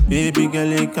 Baby girl,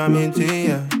 they coming to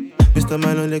ya. Mr.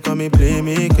 Milo, they call me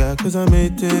playmaker. Cause I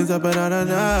made things up and out of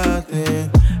nothing.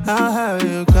 I'll have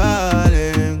you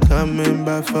calling, coming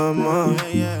back for more.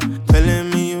 Telling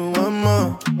me you want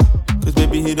more. Cause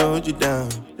baby, he don't hold you down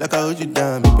like I hold you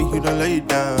down. Baby, he don't lay you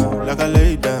down like I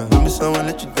lay you down. Give me someone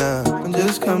let you down. And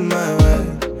just come my way,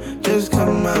 just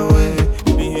come my way.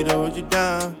 Baby, he don't hold you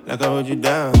down like I hold you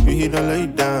down. Baby, he don't lay you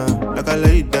down like I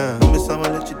lay you down. Give me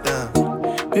someone let you down.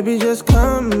 Baby, just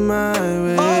come my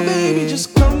way. Oh, baby,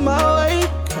 just come my way.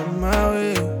 Come my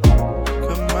way.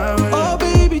 Come my way. Oh,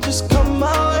 baby, just come my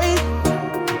way.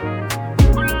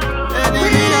 I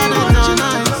really want you to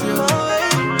come my way.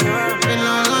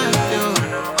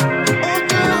 Oh,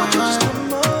 girl, won't you just come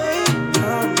my way?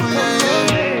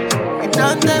 It's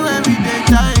not there when we dey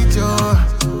tight, yo.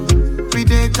 We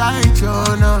dey tight, yo,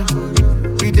 no.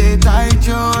 We dey tight,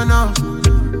 yo, no.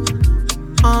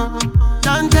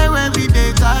 Dante when we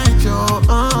dey tight, yo,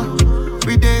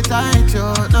 we dey tight,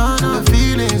 yo, no, no. The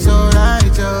feeling's so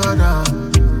right, yo, no.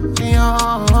 Yo,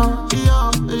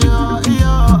 yo, yo,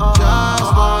 yo.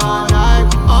 Just one night,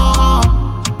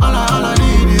 all I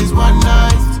need is one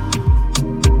night.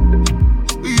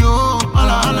 Yo,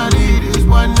 all I need is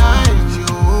one night, yo.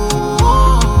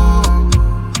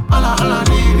 All I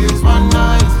need is one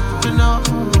night, you know.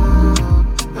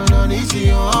 I don't need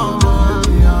you all, man.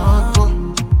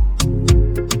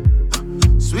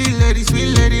 Sweet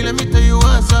lady, let me tell you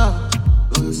what's up.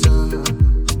 What's up?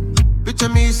 Picture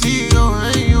me, see you,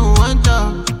 and you want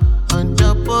up. On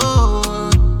top, oh.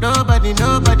 Nobody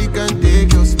can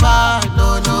take your spot,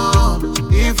 no, no.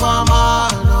 If I'm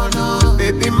on, no, no.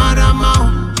 Baby,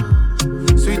 marama,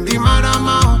 sweetie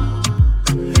marama.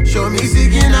 Show me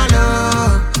seeking a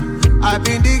love. I've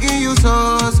been digging you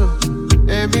so.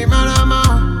 Baby,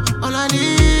 marama. All I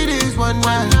need is one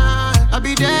night. I'll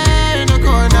be there in the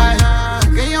corner.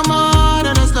 Get your more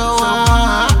than a slow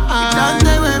one. It's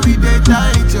Dante when we dey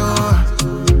tight, yo.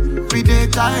 We dey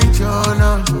tight, yo,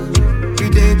 no. We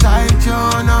dey tight,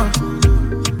 yo, no.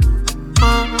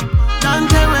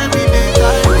 Dante when we dey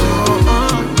tight,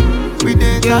 yo. We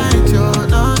dey tight, yo,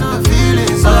 no, no. The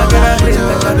feeling's so right, yo,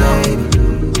 no.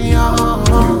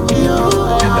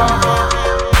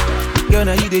 Girl,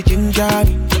 now you dey ginger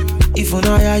me. If you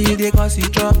know how you dey cause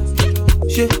it drop.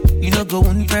 Shit, you know go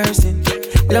one person.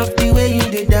 Love the way you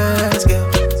dey dance, girl.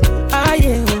 Ah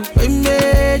yeah, we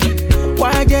made you.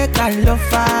 Why you can't love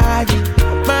fire?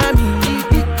 Mommy, you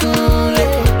be cool.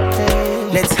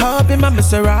 Let's hop in my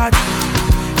Maserati.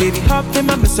 Baby, hop in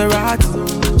my Maserati.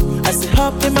 I said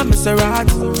hop in my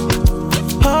Maserati.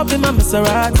 Hop in my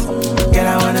Maserati. Girl,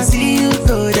 I wanna see you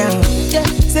go down. Yeah,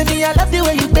 say me I love the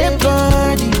way you bend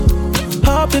body.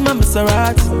 Hop in my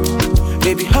Maserati.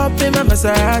 Baby, hop in my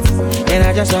Maserati. And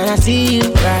I just wanna see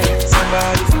you ride.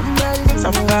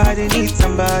 Somebody needs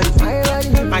somebody.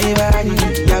 My body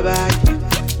needs your body.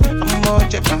 I'm more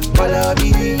checker, follow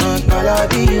me.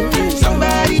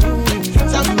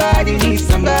 Somebody needs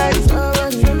somebody.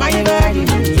 My body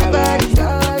needs your body.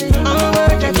 I'm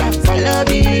more checker, follow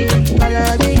me.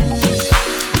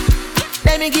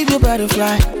 Let me give you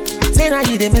butterfly. Say now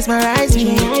you dey mesmerize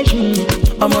me.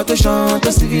 I'm out to show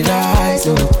to civilize.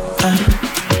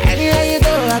 Anywhere you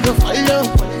go, I go follow.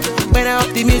 When I up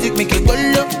the music, make it go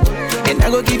low. And I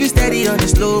go give you steady on the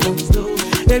slow mo.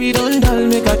 Baby, don't dull,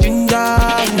 make a ginger.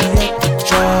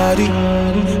 Shawty,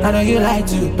 I know you like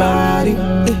to party.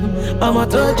 I'ma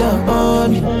to jump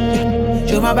on me.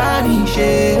 Show my body,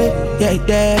 shake. Yeah,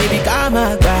 baby, come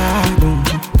on,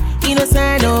 God.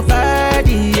 Innocent,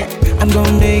 nobody. Yeah. I'm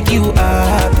gonna make you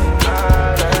up.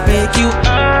 Make you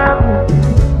up.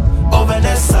 Oh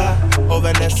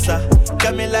Vanessa,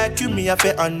 Got me like you, me I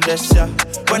feel undress ya.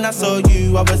 When I saw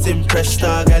you, I was impressed.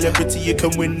 Girl, you're pretty, you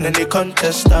can win any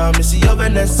contest. Me see you,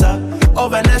 Vanessa, oh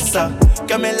Vanessa.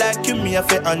 Got me like you, me I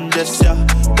feel undress ya.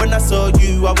 When I saw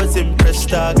you, I was impressed.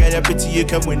 Girl, you're pretty, you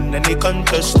can win any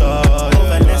contest. Oh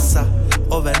Vanessa,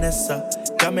 oh Vanessa.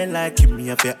 Got me like you,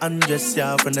 me I feel undress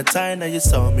ya. From the time that you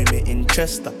saw me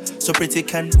interest. So pretty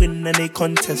can win any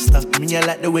contest. Me I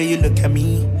like the way you look at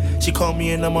me. She call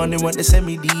me in the morning, want to send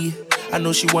me D. I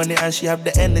know she want it and she have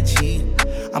the energy.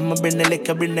 I'ma bring the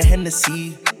liquor, bring the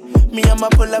Hennessy. Me, I'ma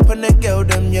pull up on the girl,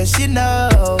 them, yes, you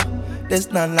know. There's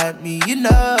none like me, you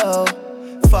know.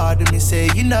 Father, me say,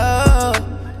 you know.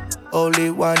 Only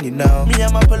one, you know. Me,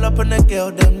 I'ma pull up on the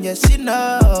girl, them, yes, you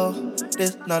know.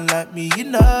 There's none like me, you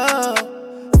know.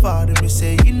 Father, me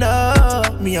say, you know.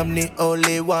 Me, I'm the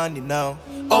only one, you know.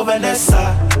 Oh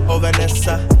Vanessa,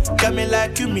 got me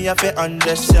like you, me I feel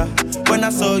undress ya. When I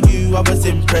saw you, I was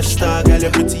impressed. Girl,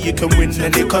 you're pretty, you can win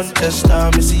any contest.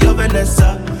 Me see you,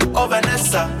 Vanessa, got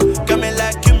me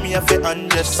like you, me I feel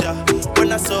undress ya.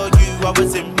 When I saw you, I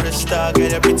was impressed. Girl,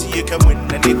 you're pretty, you can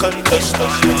win any contest.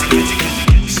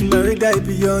 She married, I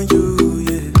beyond you,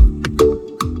 yeah.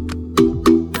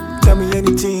 Tell me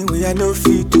anything where I know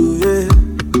fit do, yeah.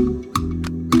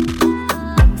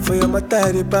 For your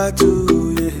matter,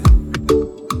 battle, yeah.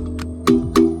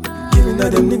 Giving all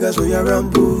them niggas where you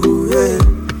ramble, yeah.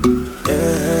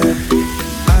 Yeah.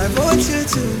 I want you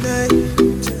tonight.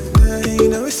 You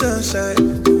know it's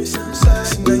sunshine.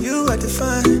 So now you are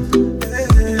defined.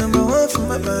 Number one for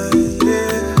my mind,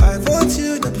 yeah. I want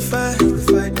you to be fine.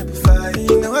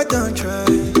 You know I don't try.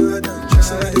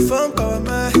 So now the phone power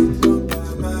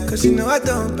mine. Cause you know I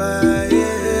don't buy,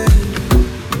 yeah.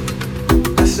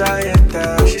 I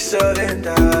enter, she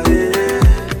surrender, yeah.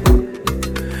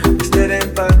 Instead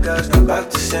of backers, no back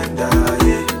to sender,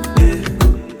 yeah,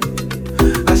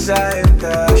 yeah. As I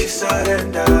enter, she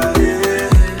surrender, yeah.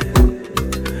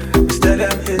 Instead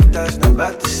of hitters, no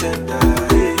back to sender,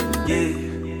 yeah,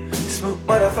 yeah. Smooth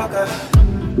motherfucker.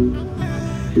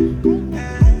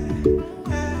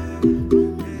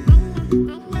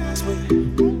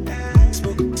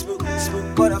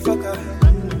 Smooth motherfucker.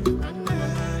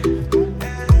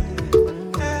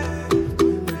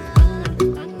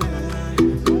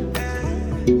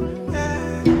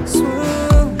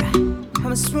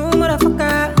 I'm a smooth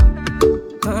motherfucker.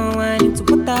 Don't want into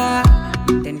butter.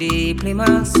 Then they play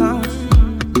my songs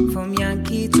from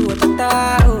Yankee to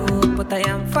Otata. Oh, but I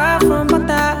am far from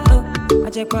butter. Oh, I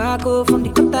just go from the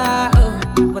gutter.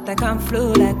 Oh, but I can't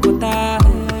flow like water.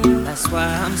 Oh, that's why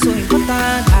I'm so important.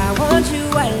 I want you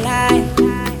alive.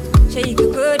 Sure you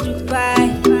could go Dubai.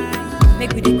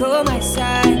 Make me go my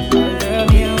side. Girl,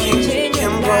 me I wanna change your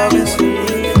life.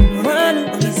 One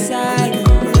on the side.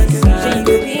 Sure you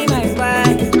could be my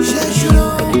wife.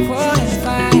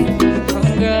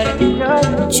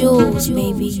 Jules,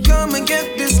 baby. Come and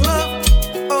get this love,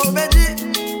 oh baby.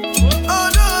 Oh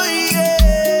no,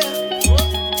 yeah.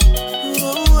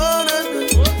 Oh, oh, no, no.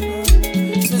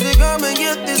 Say come and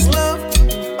get this love,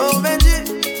 oh baby.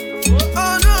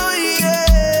 Oh no,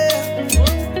 yeah.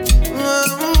 Oh,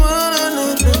 no,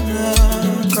 no, no.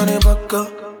 Kone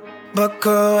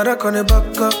baka, da kone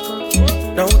baka.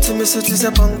 Now to me sit is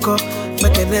a bunker.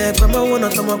 Make an egg, but I wanna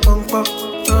come up bunker.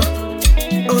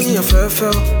 Oh yeah, fair.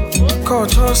 Call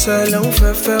Charles, long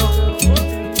fair.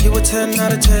 You a 10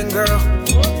 out of 10, girl.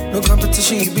 No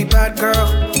competition, you be bad, girl.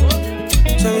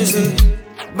 So me say,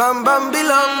 bam bam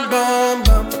bilam bam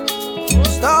bam.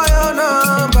 Star your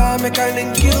number, make a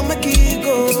link you, make it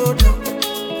go down.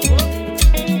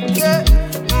 Yeah,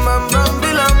 bam bam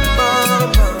bilam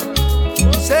bam bam.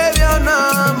 Save your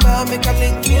number, make a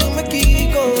link you, make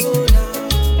it go down.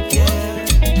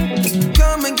 Yeah,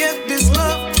 come and get this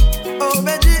love, oh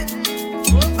baby.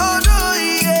 Oh no,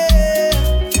 yeah.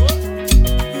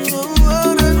 Oh, oh,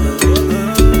 no, no.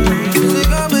 So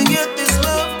come and get this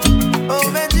love, oh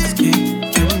baby.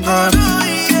 Oh no,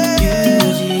 yeah.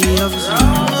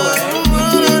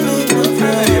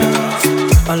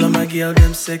 All of my girls,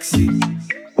 them sexy.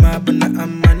 My banana,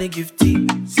 I'm money gifty.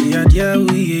 See how dear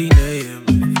we ain't there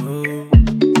before.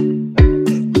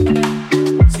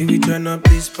 See we turn up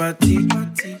this party.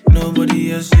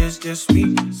 Nobody else, just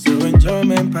we. So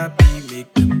enjoyment, papi,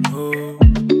 make them go.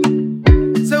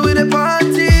 So we the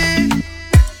party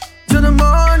till the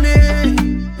morning.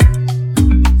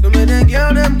 So when the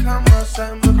girl them come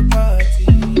outside, make a party.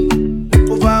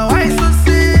 Over ice so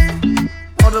see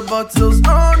all the bottles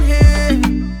on here.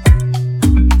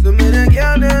 So when the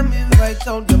girl them invite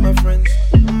all them my friends.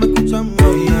 Make a jump,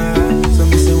 oh yeah. So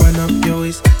me say wind up your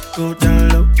waist, go down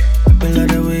low. I love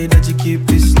the way that you keep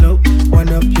it slow.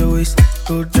 Wind up your waist,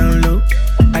 go down low.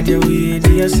 I dare we in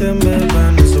the assembly.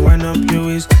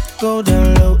 go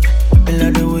down low. I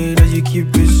love the way that you keep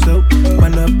it slow.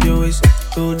 Wind up your waist,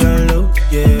 go down low,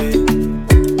 yeah.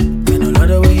 And I love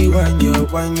the way you wind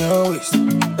your waist.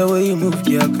 The way you move,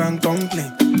 yeah, I can't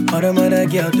complain. All them other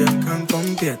girls, them can't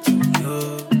compare to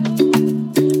you.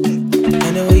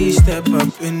 And the way you step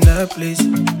up in that place,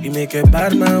 you make a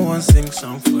bad man want to sing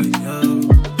song for you.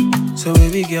 So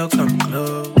baby girl, come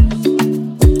close.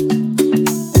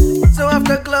 So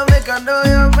after club, make I know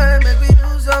your mind, make we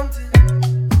do something.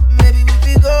 Maybe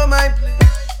we go my place,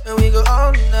 and we go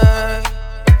all night.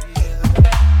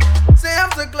 Yeah. Say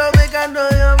after club, make I know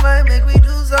your mind, make we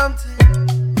do something.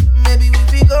 Maybe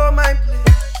we go my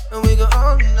place, and we go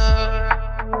all night.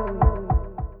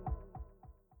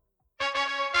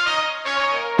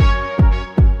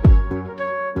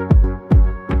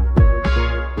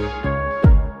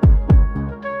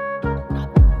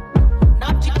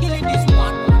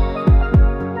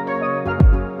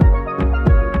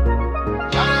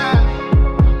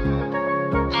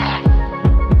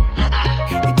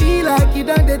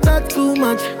 Too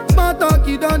much, small talk,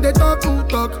 you don't they talk who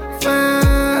talk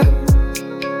fair.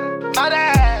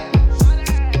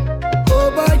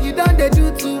 Oh boy, you don't they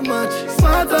do too much,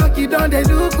 small talk, you don't they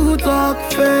do who talk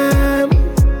fair.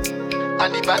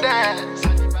 And the badass,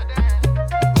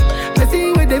 I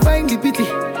see where they find the pity.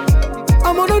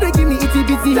 I'm gonna they give me itty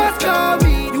bitty. Just call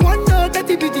me, you want know that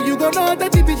bitty, you gon' know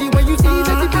that bitty when you see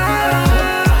that bitty.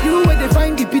 You where they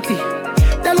find the pity.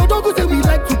 Tell her don't go say we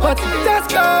like to party. Just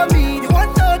call me, you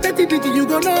want know that bitty, you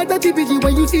gon' know that bitty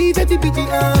when you see that bitty.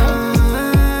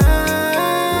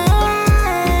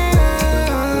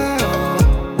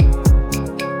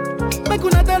 Make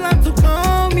una tell her to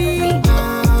call me.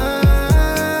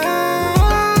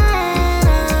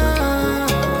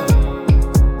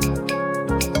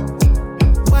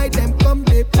 Why them come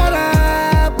they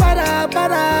para, para,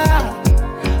 para,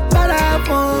 para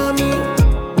for me?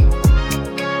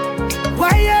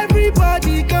 Why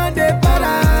everybody can they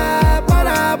para,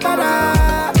 para, para,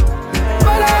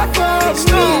 para for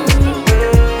me?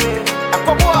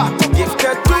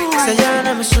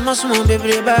 Sayana misuma sumo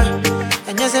baby ba.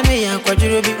 Anya se me yan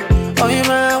kwajurubi.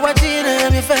 Oyima wajina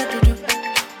mi fetudu.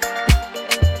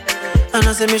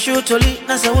 Ana se me shutoli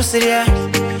na se usiria.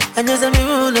 Anya se me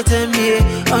una temie.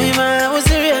 Oyima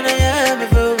usiria na ya me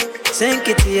fo. Sink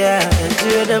it ya and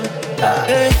do them.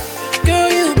 Girl,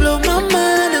 you blow my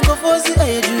mind and go for see how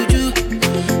you do.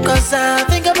 Cause I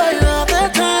think about you all the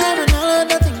time and all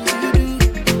the things you do.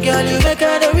 Girl, you make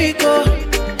her the Rico.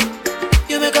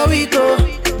 You make a Rico.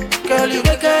 Girl, you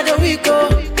make her the Rico.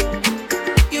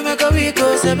 You make a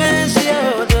Rico. Say, man, she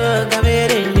out there, come here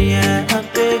in the air.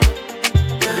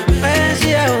 Man,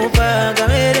 she out there,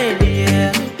 come here in the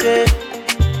air.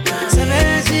 Say,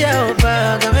 man, she out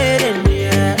there, come here in the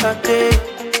air.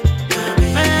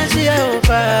 Man, she out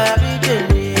there.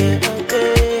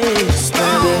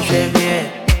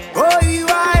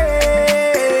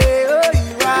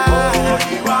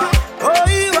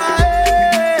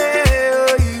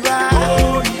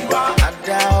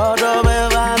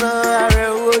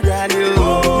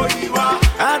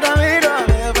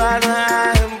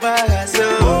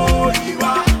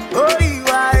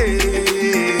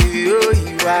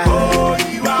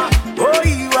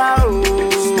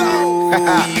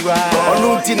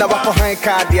 Na wako high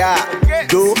card ya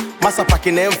do masa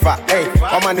packing emfa hey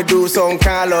I'm gonna do some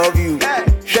kind love you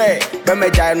share be me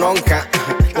jai nonka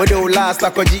when the last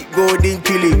akoji golden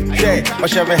chili share o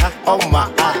shebe ha oh my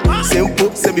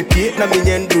simple se mi pie na me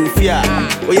nyendu fia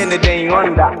o ye ne den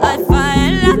onda I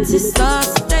find that it's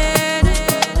exhausted.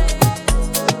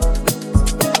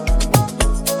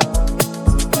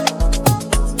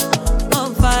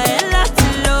 Oh, find that to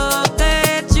look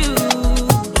at you.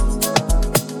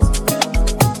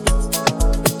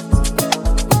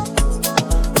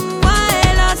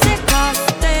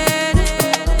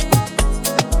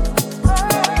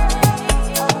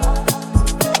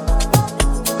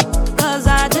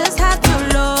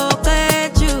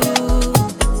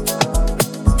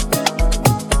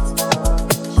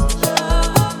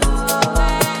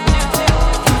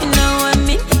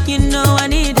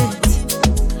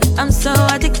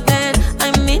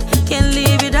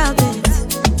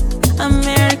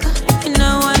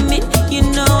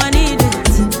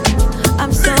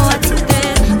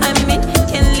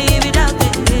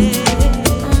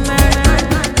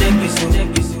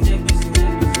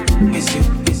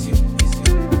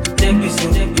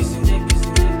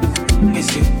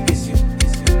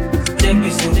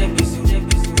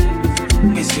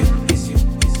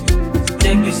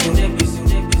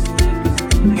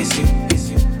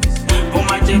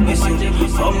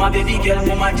 Oh my baby girl,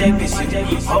 mama check this.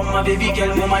 Oh my baby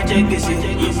girl, mama check this.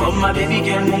 Oh my baby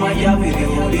girl, mama ya with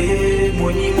you.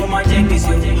 Money, mama check this.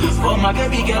 Oh my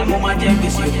baby girl, mama check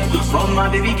this. Oh my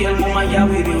baby girl, mama ya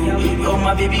with you. Oh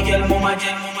my baby girl, mama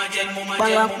check, mama check, mama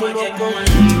check, mama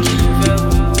check.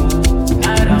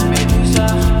 Nada medusa,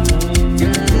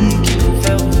 kilo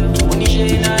fel. Tony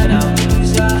she nada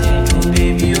medusa,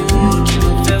 baby oh kilo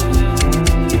fel.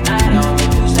 Nada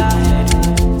medusa,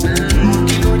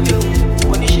 kilo yo.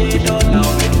 Tony she dollar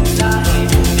medusa,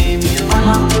 baby oh.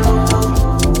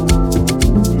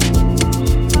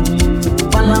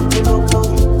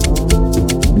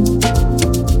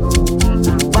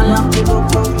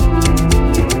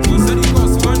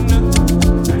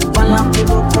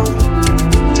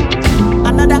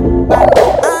 Another band.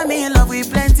 I'm in love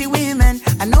with plenty women.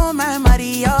 I know my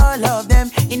money, all of them.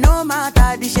 It no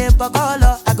matter the shape or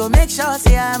color. I go make sure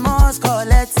say I must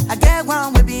collect. I get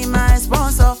one will be my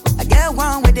sponsor. I get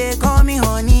one where they call me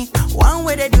honey. One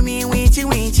where they do me winchy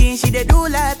winchy. She they do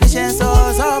like patience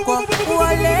so cool.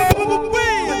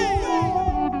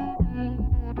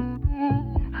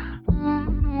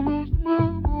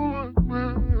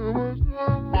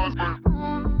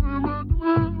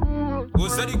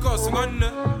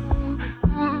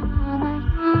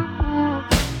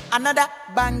 Another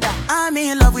banger. I'm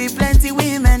in love with plenty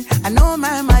women. I know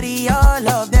my money, all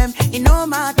of them. It no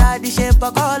matter the shape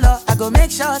or color. I go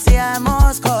make sure say I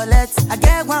must collect. I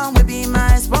get one will be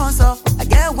my sponsor. I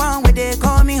get one where they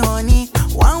call me honey.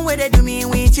 One where they do me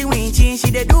winchy winchy.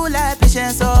 She they do like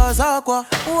patience so cool.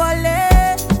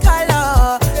 Wale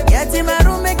color. Get in my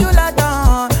room make you lot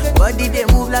on. Body they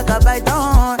move like a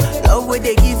python. Love where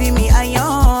they giving me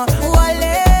iron.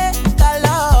 Wale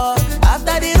color.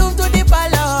 After the room to the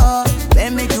palace.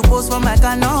 Then make you pose for my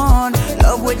canon.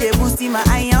 Love where they boosting my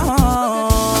iron.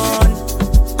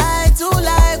 I too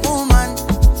like woman.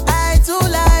 I too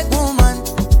like woman.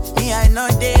 Me I know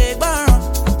they burn.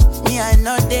 Me I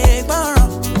know they burn.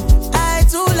 I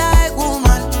too like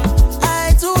woman.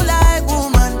 I too like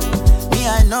woman. Me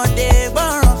I know they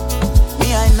burn.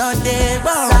 Me I know they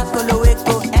burn. Sakolo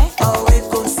weko, oh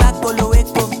weko. Sakolo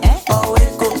weko, oh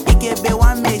weko. Ikebe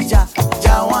one meja,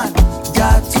 ja one,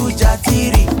 ja two, ja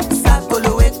three.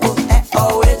 Sakolo weko,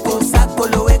 oh weko.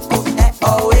 Sakolo weko,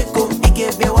 oh weko.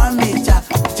 Ikebe one meja,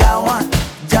 ja one,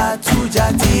 ja two,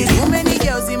 ja three. Too many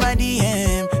girls in my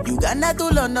DM. Uganda to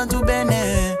London to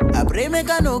Benin. I pray make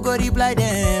I no go reply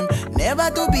them. Never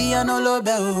to be a no love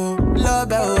oh.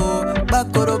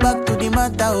 Back to the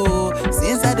matter oh.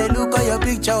 Since I dey look at your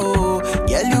picture oh.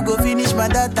 Girl you go finish my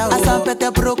data oh.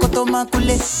 Asapete pro koto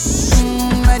makule.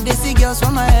 I dey see girls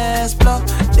from my explore.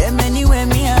 Them anywhere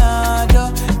me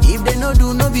adore. If they no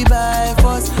do no be by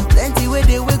force. Plenty way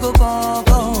they we go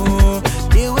conquer.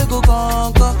 They we go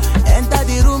conquer. Enter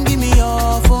the room give me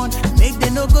your phone. Make they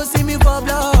no go see me for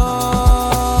blood.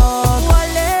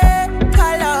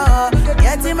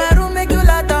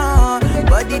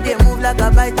 Body they move like a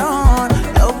python.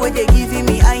 Love where they giving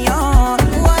me iron.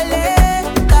 Wale,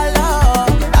 color.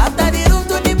 After the room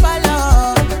to the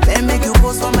palace. Then make you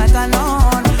pose for my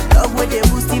canon. Love where they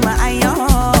boosting my iron.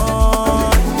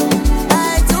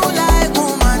 I too like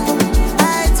woman.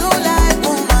 I too like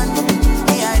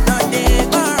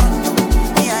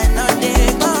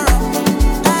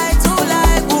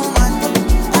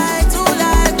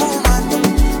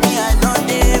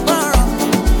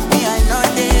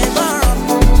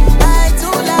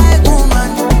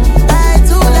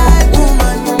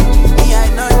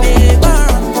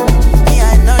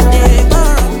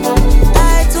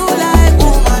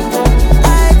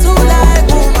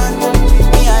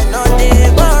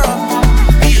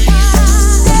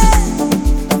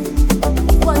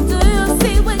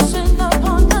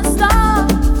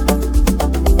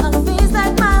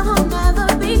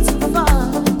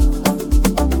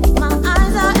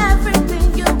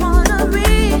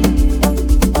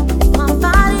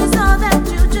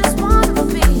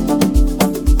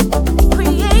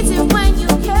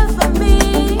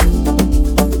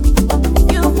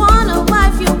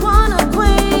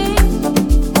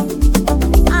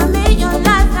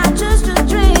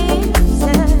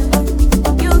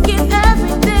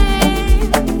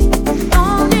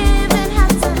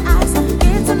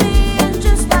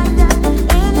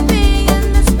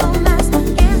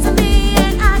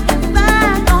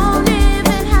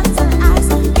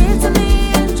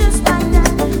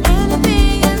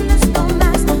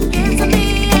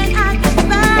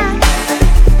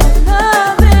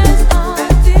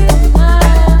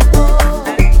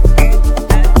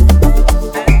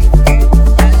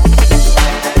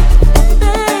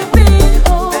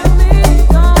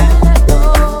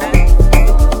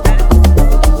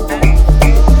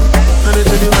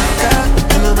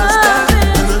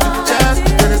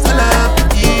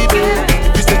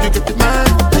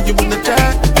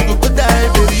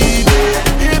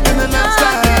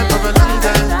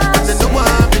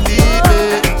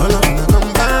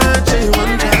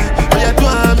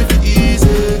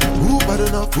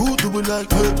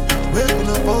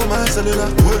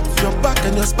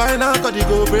now, cause they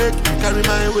go break, carry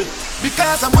my weight.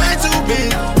 Because I'm way too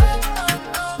big.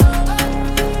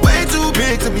 Way too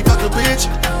big to be fucking bitch.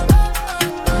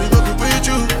 Let me fucking with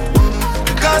you.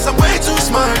 Because I'm way too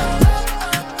smart.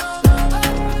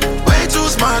 Way too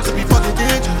smart to be fucking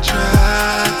dangerous.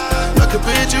 Try fucking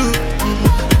with you.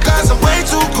 Because I'm way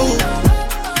too cool.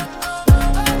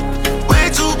 Way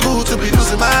too cool to be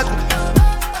losing my cool.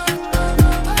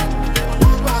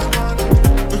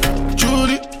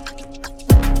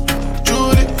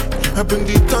 I bring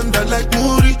the thunder like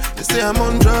Moody. They say I'm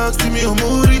on drugs, see me on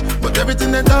Moody. But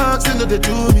everything they talk, they know they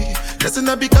do me. That's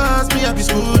not because me I be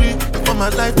spooty. Before my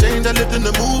life changed, I lived in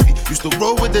a movie. Used to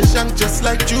roll with the shank just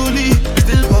like Julie.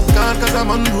 Still pop gone cause I'm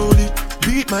unruly.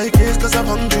 Beat my case cause I'm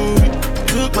hungry.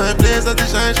 Took my place at the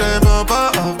shine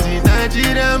papa of the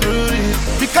Nigerian Rudy.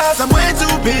 Because I'm way too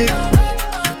big.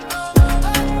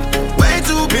 Way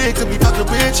too big to be fucking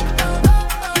bitch.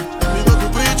 Let me fucking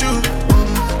with you.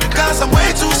 Because I'm way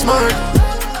too smart.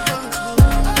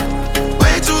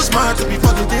 Way too smart to be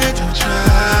fucking dangerous.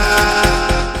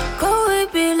 Come we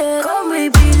be late, come we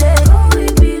be late, come we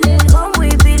be late, come we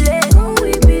be late, come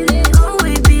we be late, come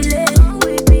we be late, come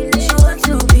we be late. She want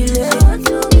to be late,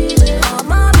 oh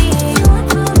mommy, she want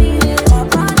to be late, oh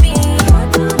papi, she want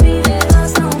to be late.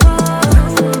 Let's don't go,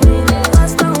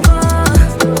 let's don't go.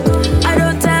 I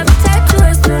don't have time to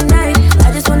waste tonight.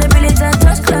 I just wanna be late and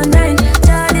touch cloud 9.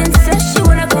 Darling says she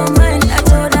wanna come mine. I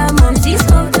told her mom she's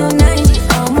come tonight.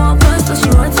 I'm more past so she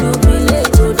want to be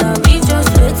late. Told her be just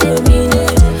waiting me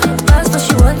late. Past so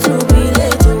she want to be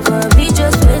late. Told her be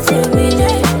just waiting me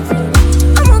late.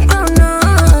 I'm a grown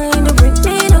night. Don't bring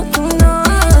me no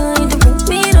tonight. Don't bring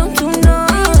me no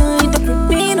tonight. Don't bring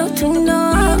me no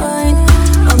tonight.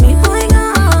 I'm me boy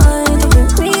guy. Don't bring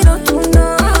me no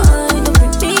tonight. Don't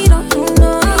bring me no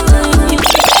tonight.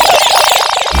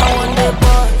 I want that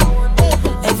boy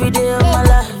every day of my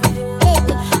life.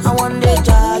 I want that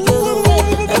jog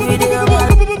every day of my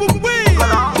life.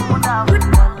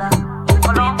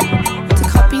 To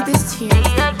copy this tune,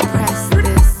 press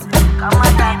this. I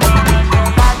want that boy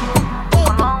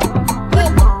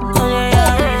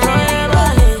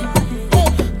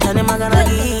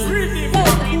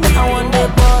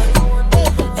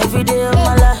every day of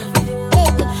my life.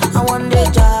 I want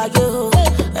that jog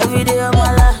every day of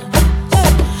my life.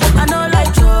 I know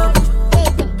like trouble,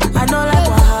 I know like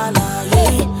wahala,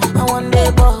 yeah. I want that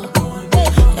boy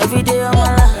every day of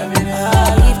my life.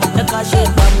 The car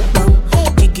shake, bam bam,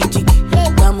 jiggy jiggy,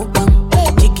 bam bam,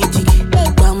 jiggy jiggy,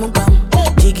 bam bam,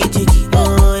 jiggy jiggy,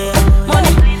 oh yeah.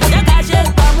 Money, the car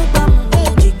shake, bam bam,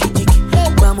 jiggy jiggy,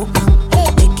 bam bam,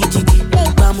 jiggy jiggy,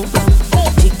 bam bam,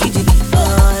 jiggy jiggy, oh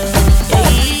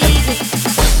yeah. Easy.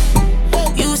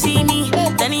 You see me,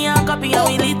 then you copy and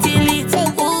we lit it.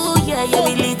 Ooh yeah, yeah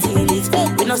we lit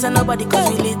it. We don't send nobody cause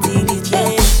we lit it,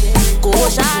 yeah. Go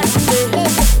shot today,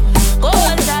 go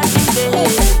shot today,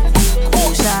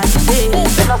 go shot today.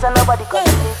 We don't send nobody cause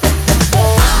we lit it.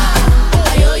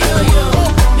 Yo yo yo,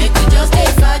 make we just stay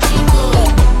fajigo.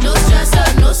 No stress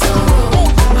and no sorrow.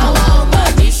 Our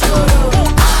body show.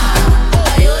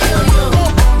 Yo yo yo,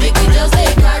 make we just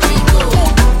stay carry go.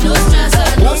 No stress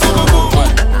and no sorrow.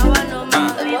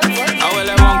 I will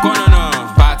have one corner no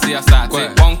party I start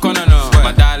it. One corner no,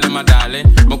 my darling.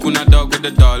 Mokuna dog with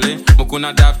the dolly.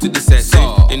 Mokuna dive to the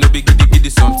setting. You know be giddy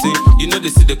something. You know they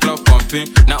see the club pumping.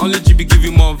 Now only GB give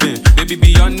you more vin. Baby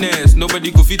be honest,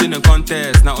 nobody go feed in a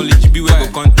contest. Now only GB will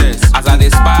go contest. As I they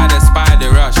spy the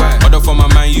rush. Order for my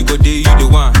mind, you go there, you the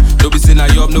one. No be say na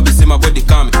you up, no be say my body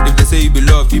coming. If they say you be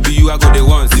loved, you be you, I go the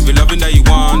ones. If you loving that you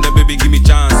want, then baby give me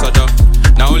chance, order.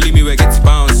 Now only me will get to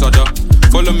bounce, order.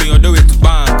 Follow me all the way to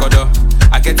bank, order.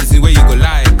 I get to see where you go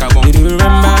like, I want. Do you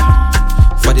remember?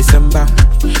 For December,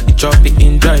 you chop it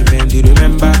enjoyment, do you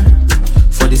remember?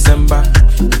 For December,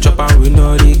 you chop and we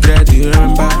no regret, do you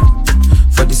remember?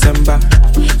 For December,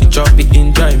 you chop it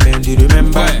enjoyment, do you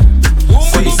remember?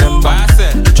 For December,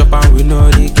 you chop and we no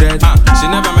regret. She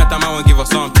never met a man won't give her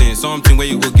something where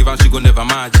you go give her, she go never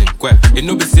imagine. It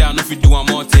no be say I know if you do one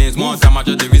more things, more time I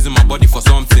just the reason my body for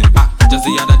something. Just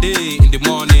the other day in the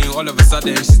morning, all of a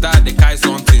sudden she started to kite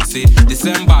something. Say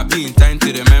December being time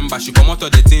to remember. She come out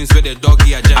of the things where the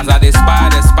doggy agenda. As I they spy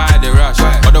the rush.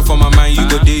 Order for my mind, you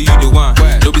go there, you the one.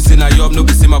 No be say na you up, no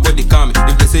be say my body coming.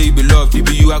 If they say you be loved, you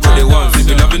be you, I go the ones. If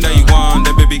you loving that you want,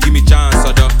 then baby give me chance,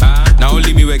 order. Now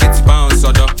only me will get to bounce,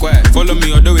 order. Follow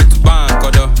me all the way to bank,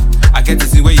 order. I get to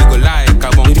see where you go like,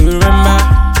 I want. Do you remember?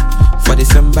 For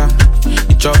December,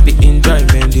 you chop it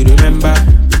enjoyment, do you remember?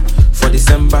 For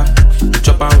December, you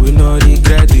chop and we no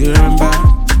regret, do you remember?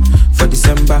 For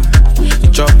December, you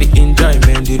chop it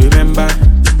enjoyment, do you remember?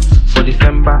 For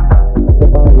December.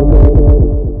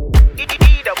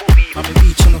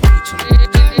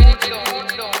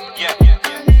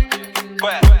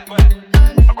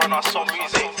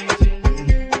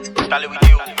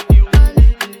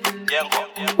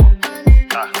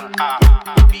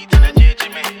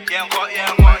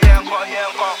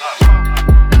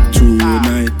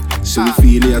 so we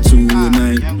feel it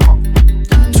tonight.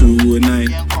 Tonight,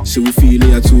 so we feel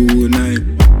it tonight.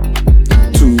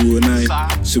 Tonight,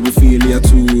 so we feel it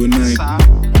tonight.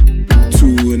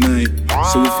 Tonight,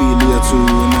 so we feel it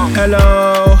tonight.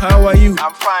 Hello, how are you?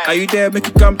 I'm fine. Are you there? Make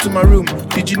you come to my room.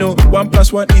 Did you know 1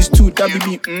 + 1 is 2? That be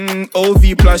me.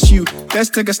 OV plus you. Let's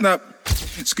take a snap.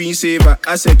 Screensaver.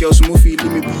 I said, girls, move it,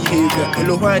 let me behavior.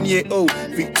 Hello, Juan, oh,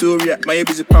 Victoria. My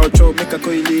busy power show. Make a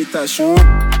call you later. Show.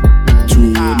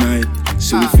 Tonight,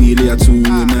 so we feel it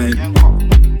tonight.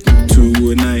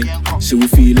 Tonight, so we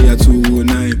feel it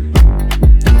tonight.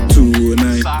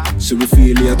 Tonight, so we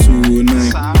feel it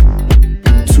tonight.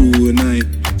 Tonight,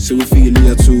 so we feel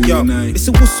it tonight. Yo, it's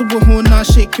a whistle with who, now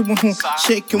shake it with who,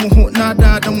 shake it with who, now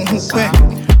that with who, where?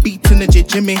 Beat in the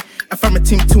Jimmy. If I'm a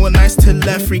team to a nice till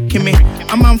left, freaking me.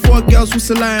 I'm on 4 girls with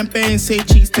a lion bang, say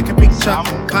cheese, take a picture.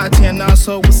 Party and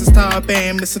also what's the star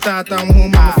bang, Mr. Da down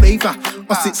home, I'm a flavor.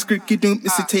 What's it, scricky doom,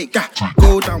 Mr. Take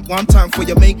go down one time for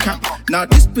your makeup. Now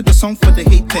this be the song for the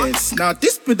haters. Now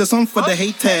this be the song for the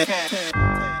haters.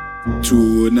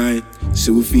 Tonight,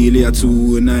 so we feel it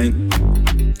tonight.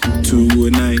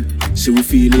 Tonight, so we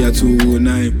feel it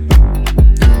tonight.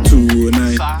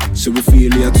 Tonight, so we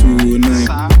feel it tonight.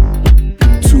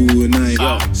 Tonight,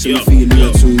 so we feel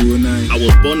it tonight. I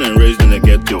was born and raised in the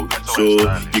ghetto, so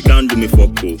you can't do me for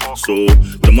cool. So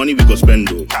the money we go spend,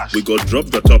 though, we go drop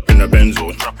the top in the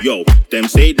benzo. Yo, them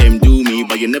say them do me,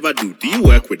 but you never do. Do you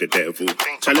work with the devil?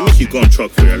 Tell me you gon'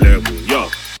 truck for your level. Yo,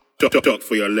 talk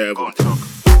for your level.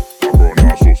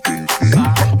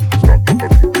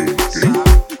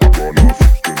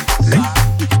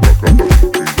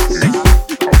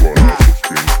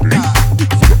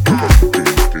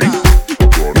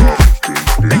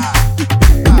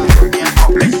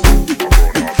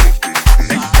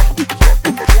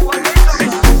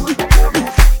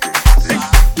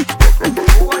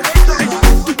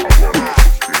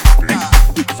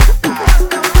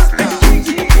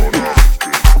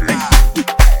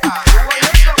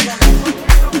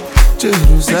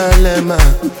 Jerusalem,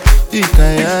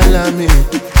 Ikayalami,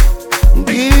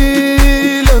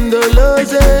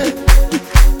 Gilondoloze,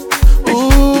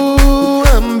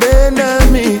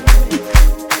 Ambenami,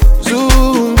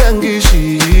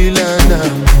 Zungangishilana.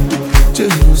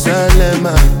 Jerusalem,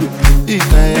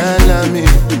 Ikayalami,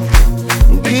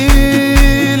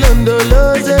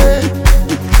 Gilondoloze,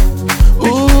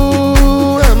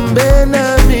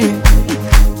 Ambenami,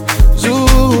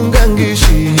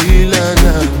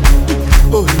 Zungangishilana.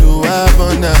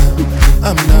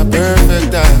 I'm not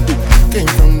perfect, I came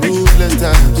from ruthless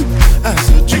times as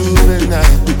a juvenile.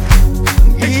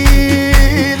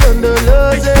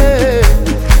 Ilondoloze,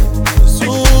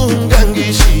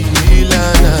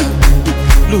 Zungangishilana.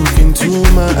 Look into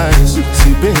my eyes,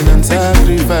 see pain and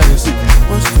sacrifice.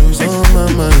 What's goes on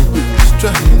my mind, just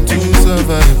trying to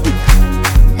survive.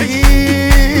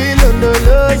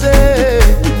 Ilondoloze,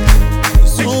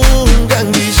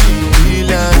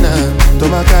 Zungangishilana.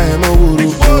 Tomaka emo wuru,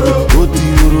 oti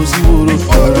wuru si wuru.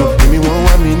 Emi won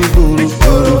wa mi ni gboro,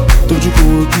 toju ko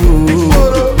oju o.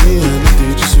 Mi eni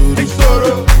teju sori,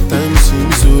 time si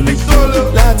mi soli.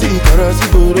 Lati ikoro si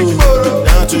gboro,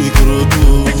 down to Ikorodu o.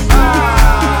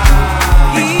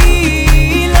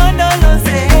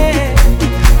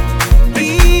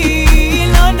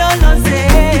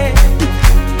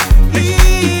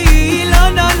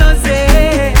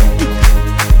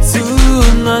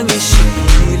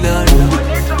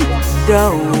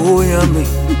 Dawo yami,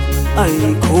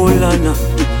 ayikolana,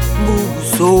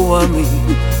 buso wami,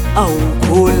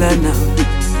 awukolana.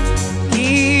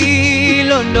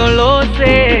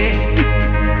 Ilondoloze.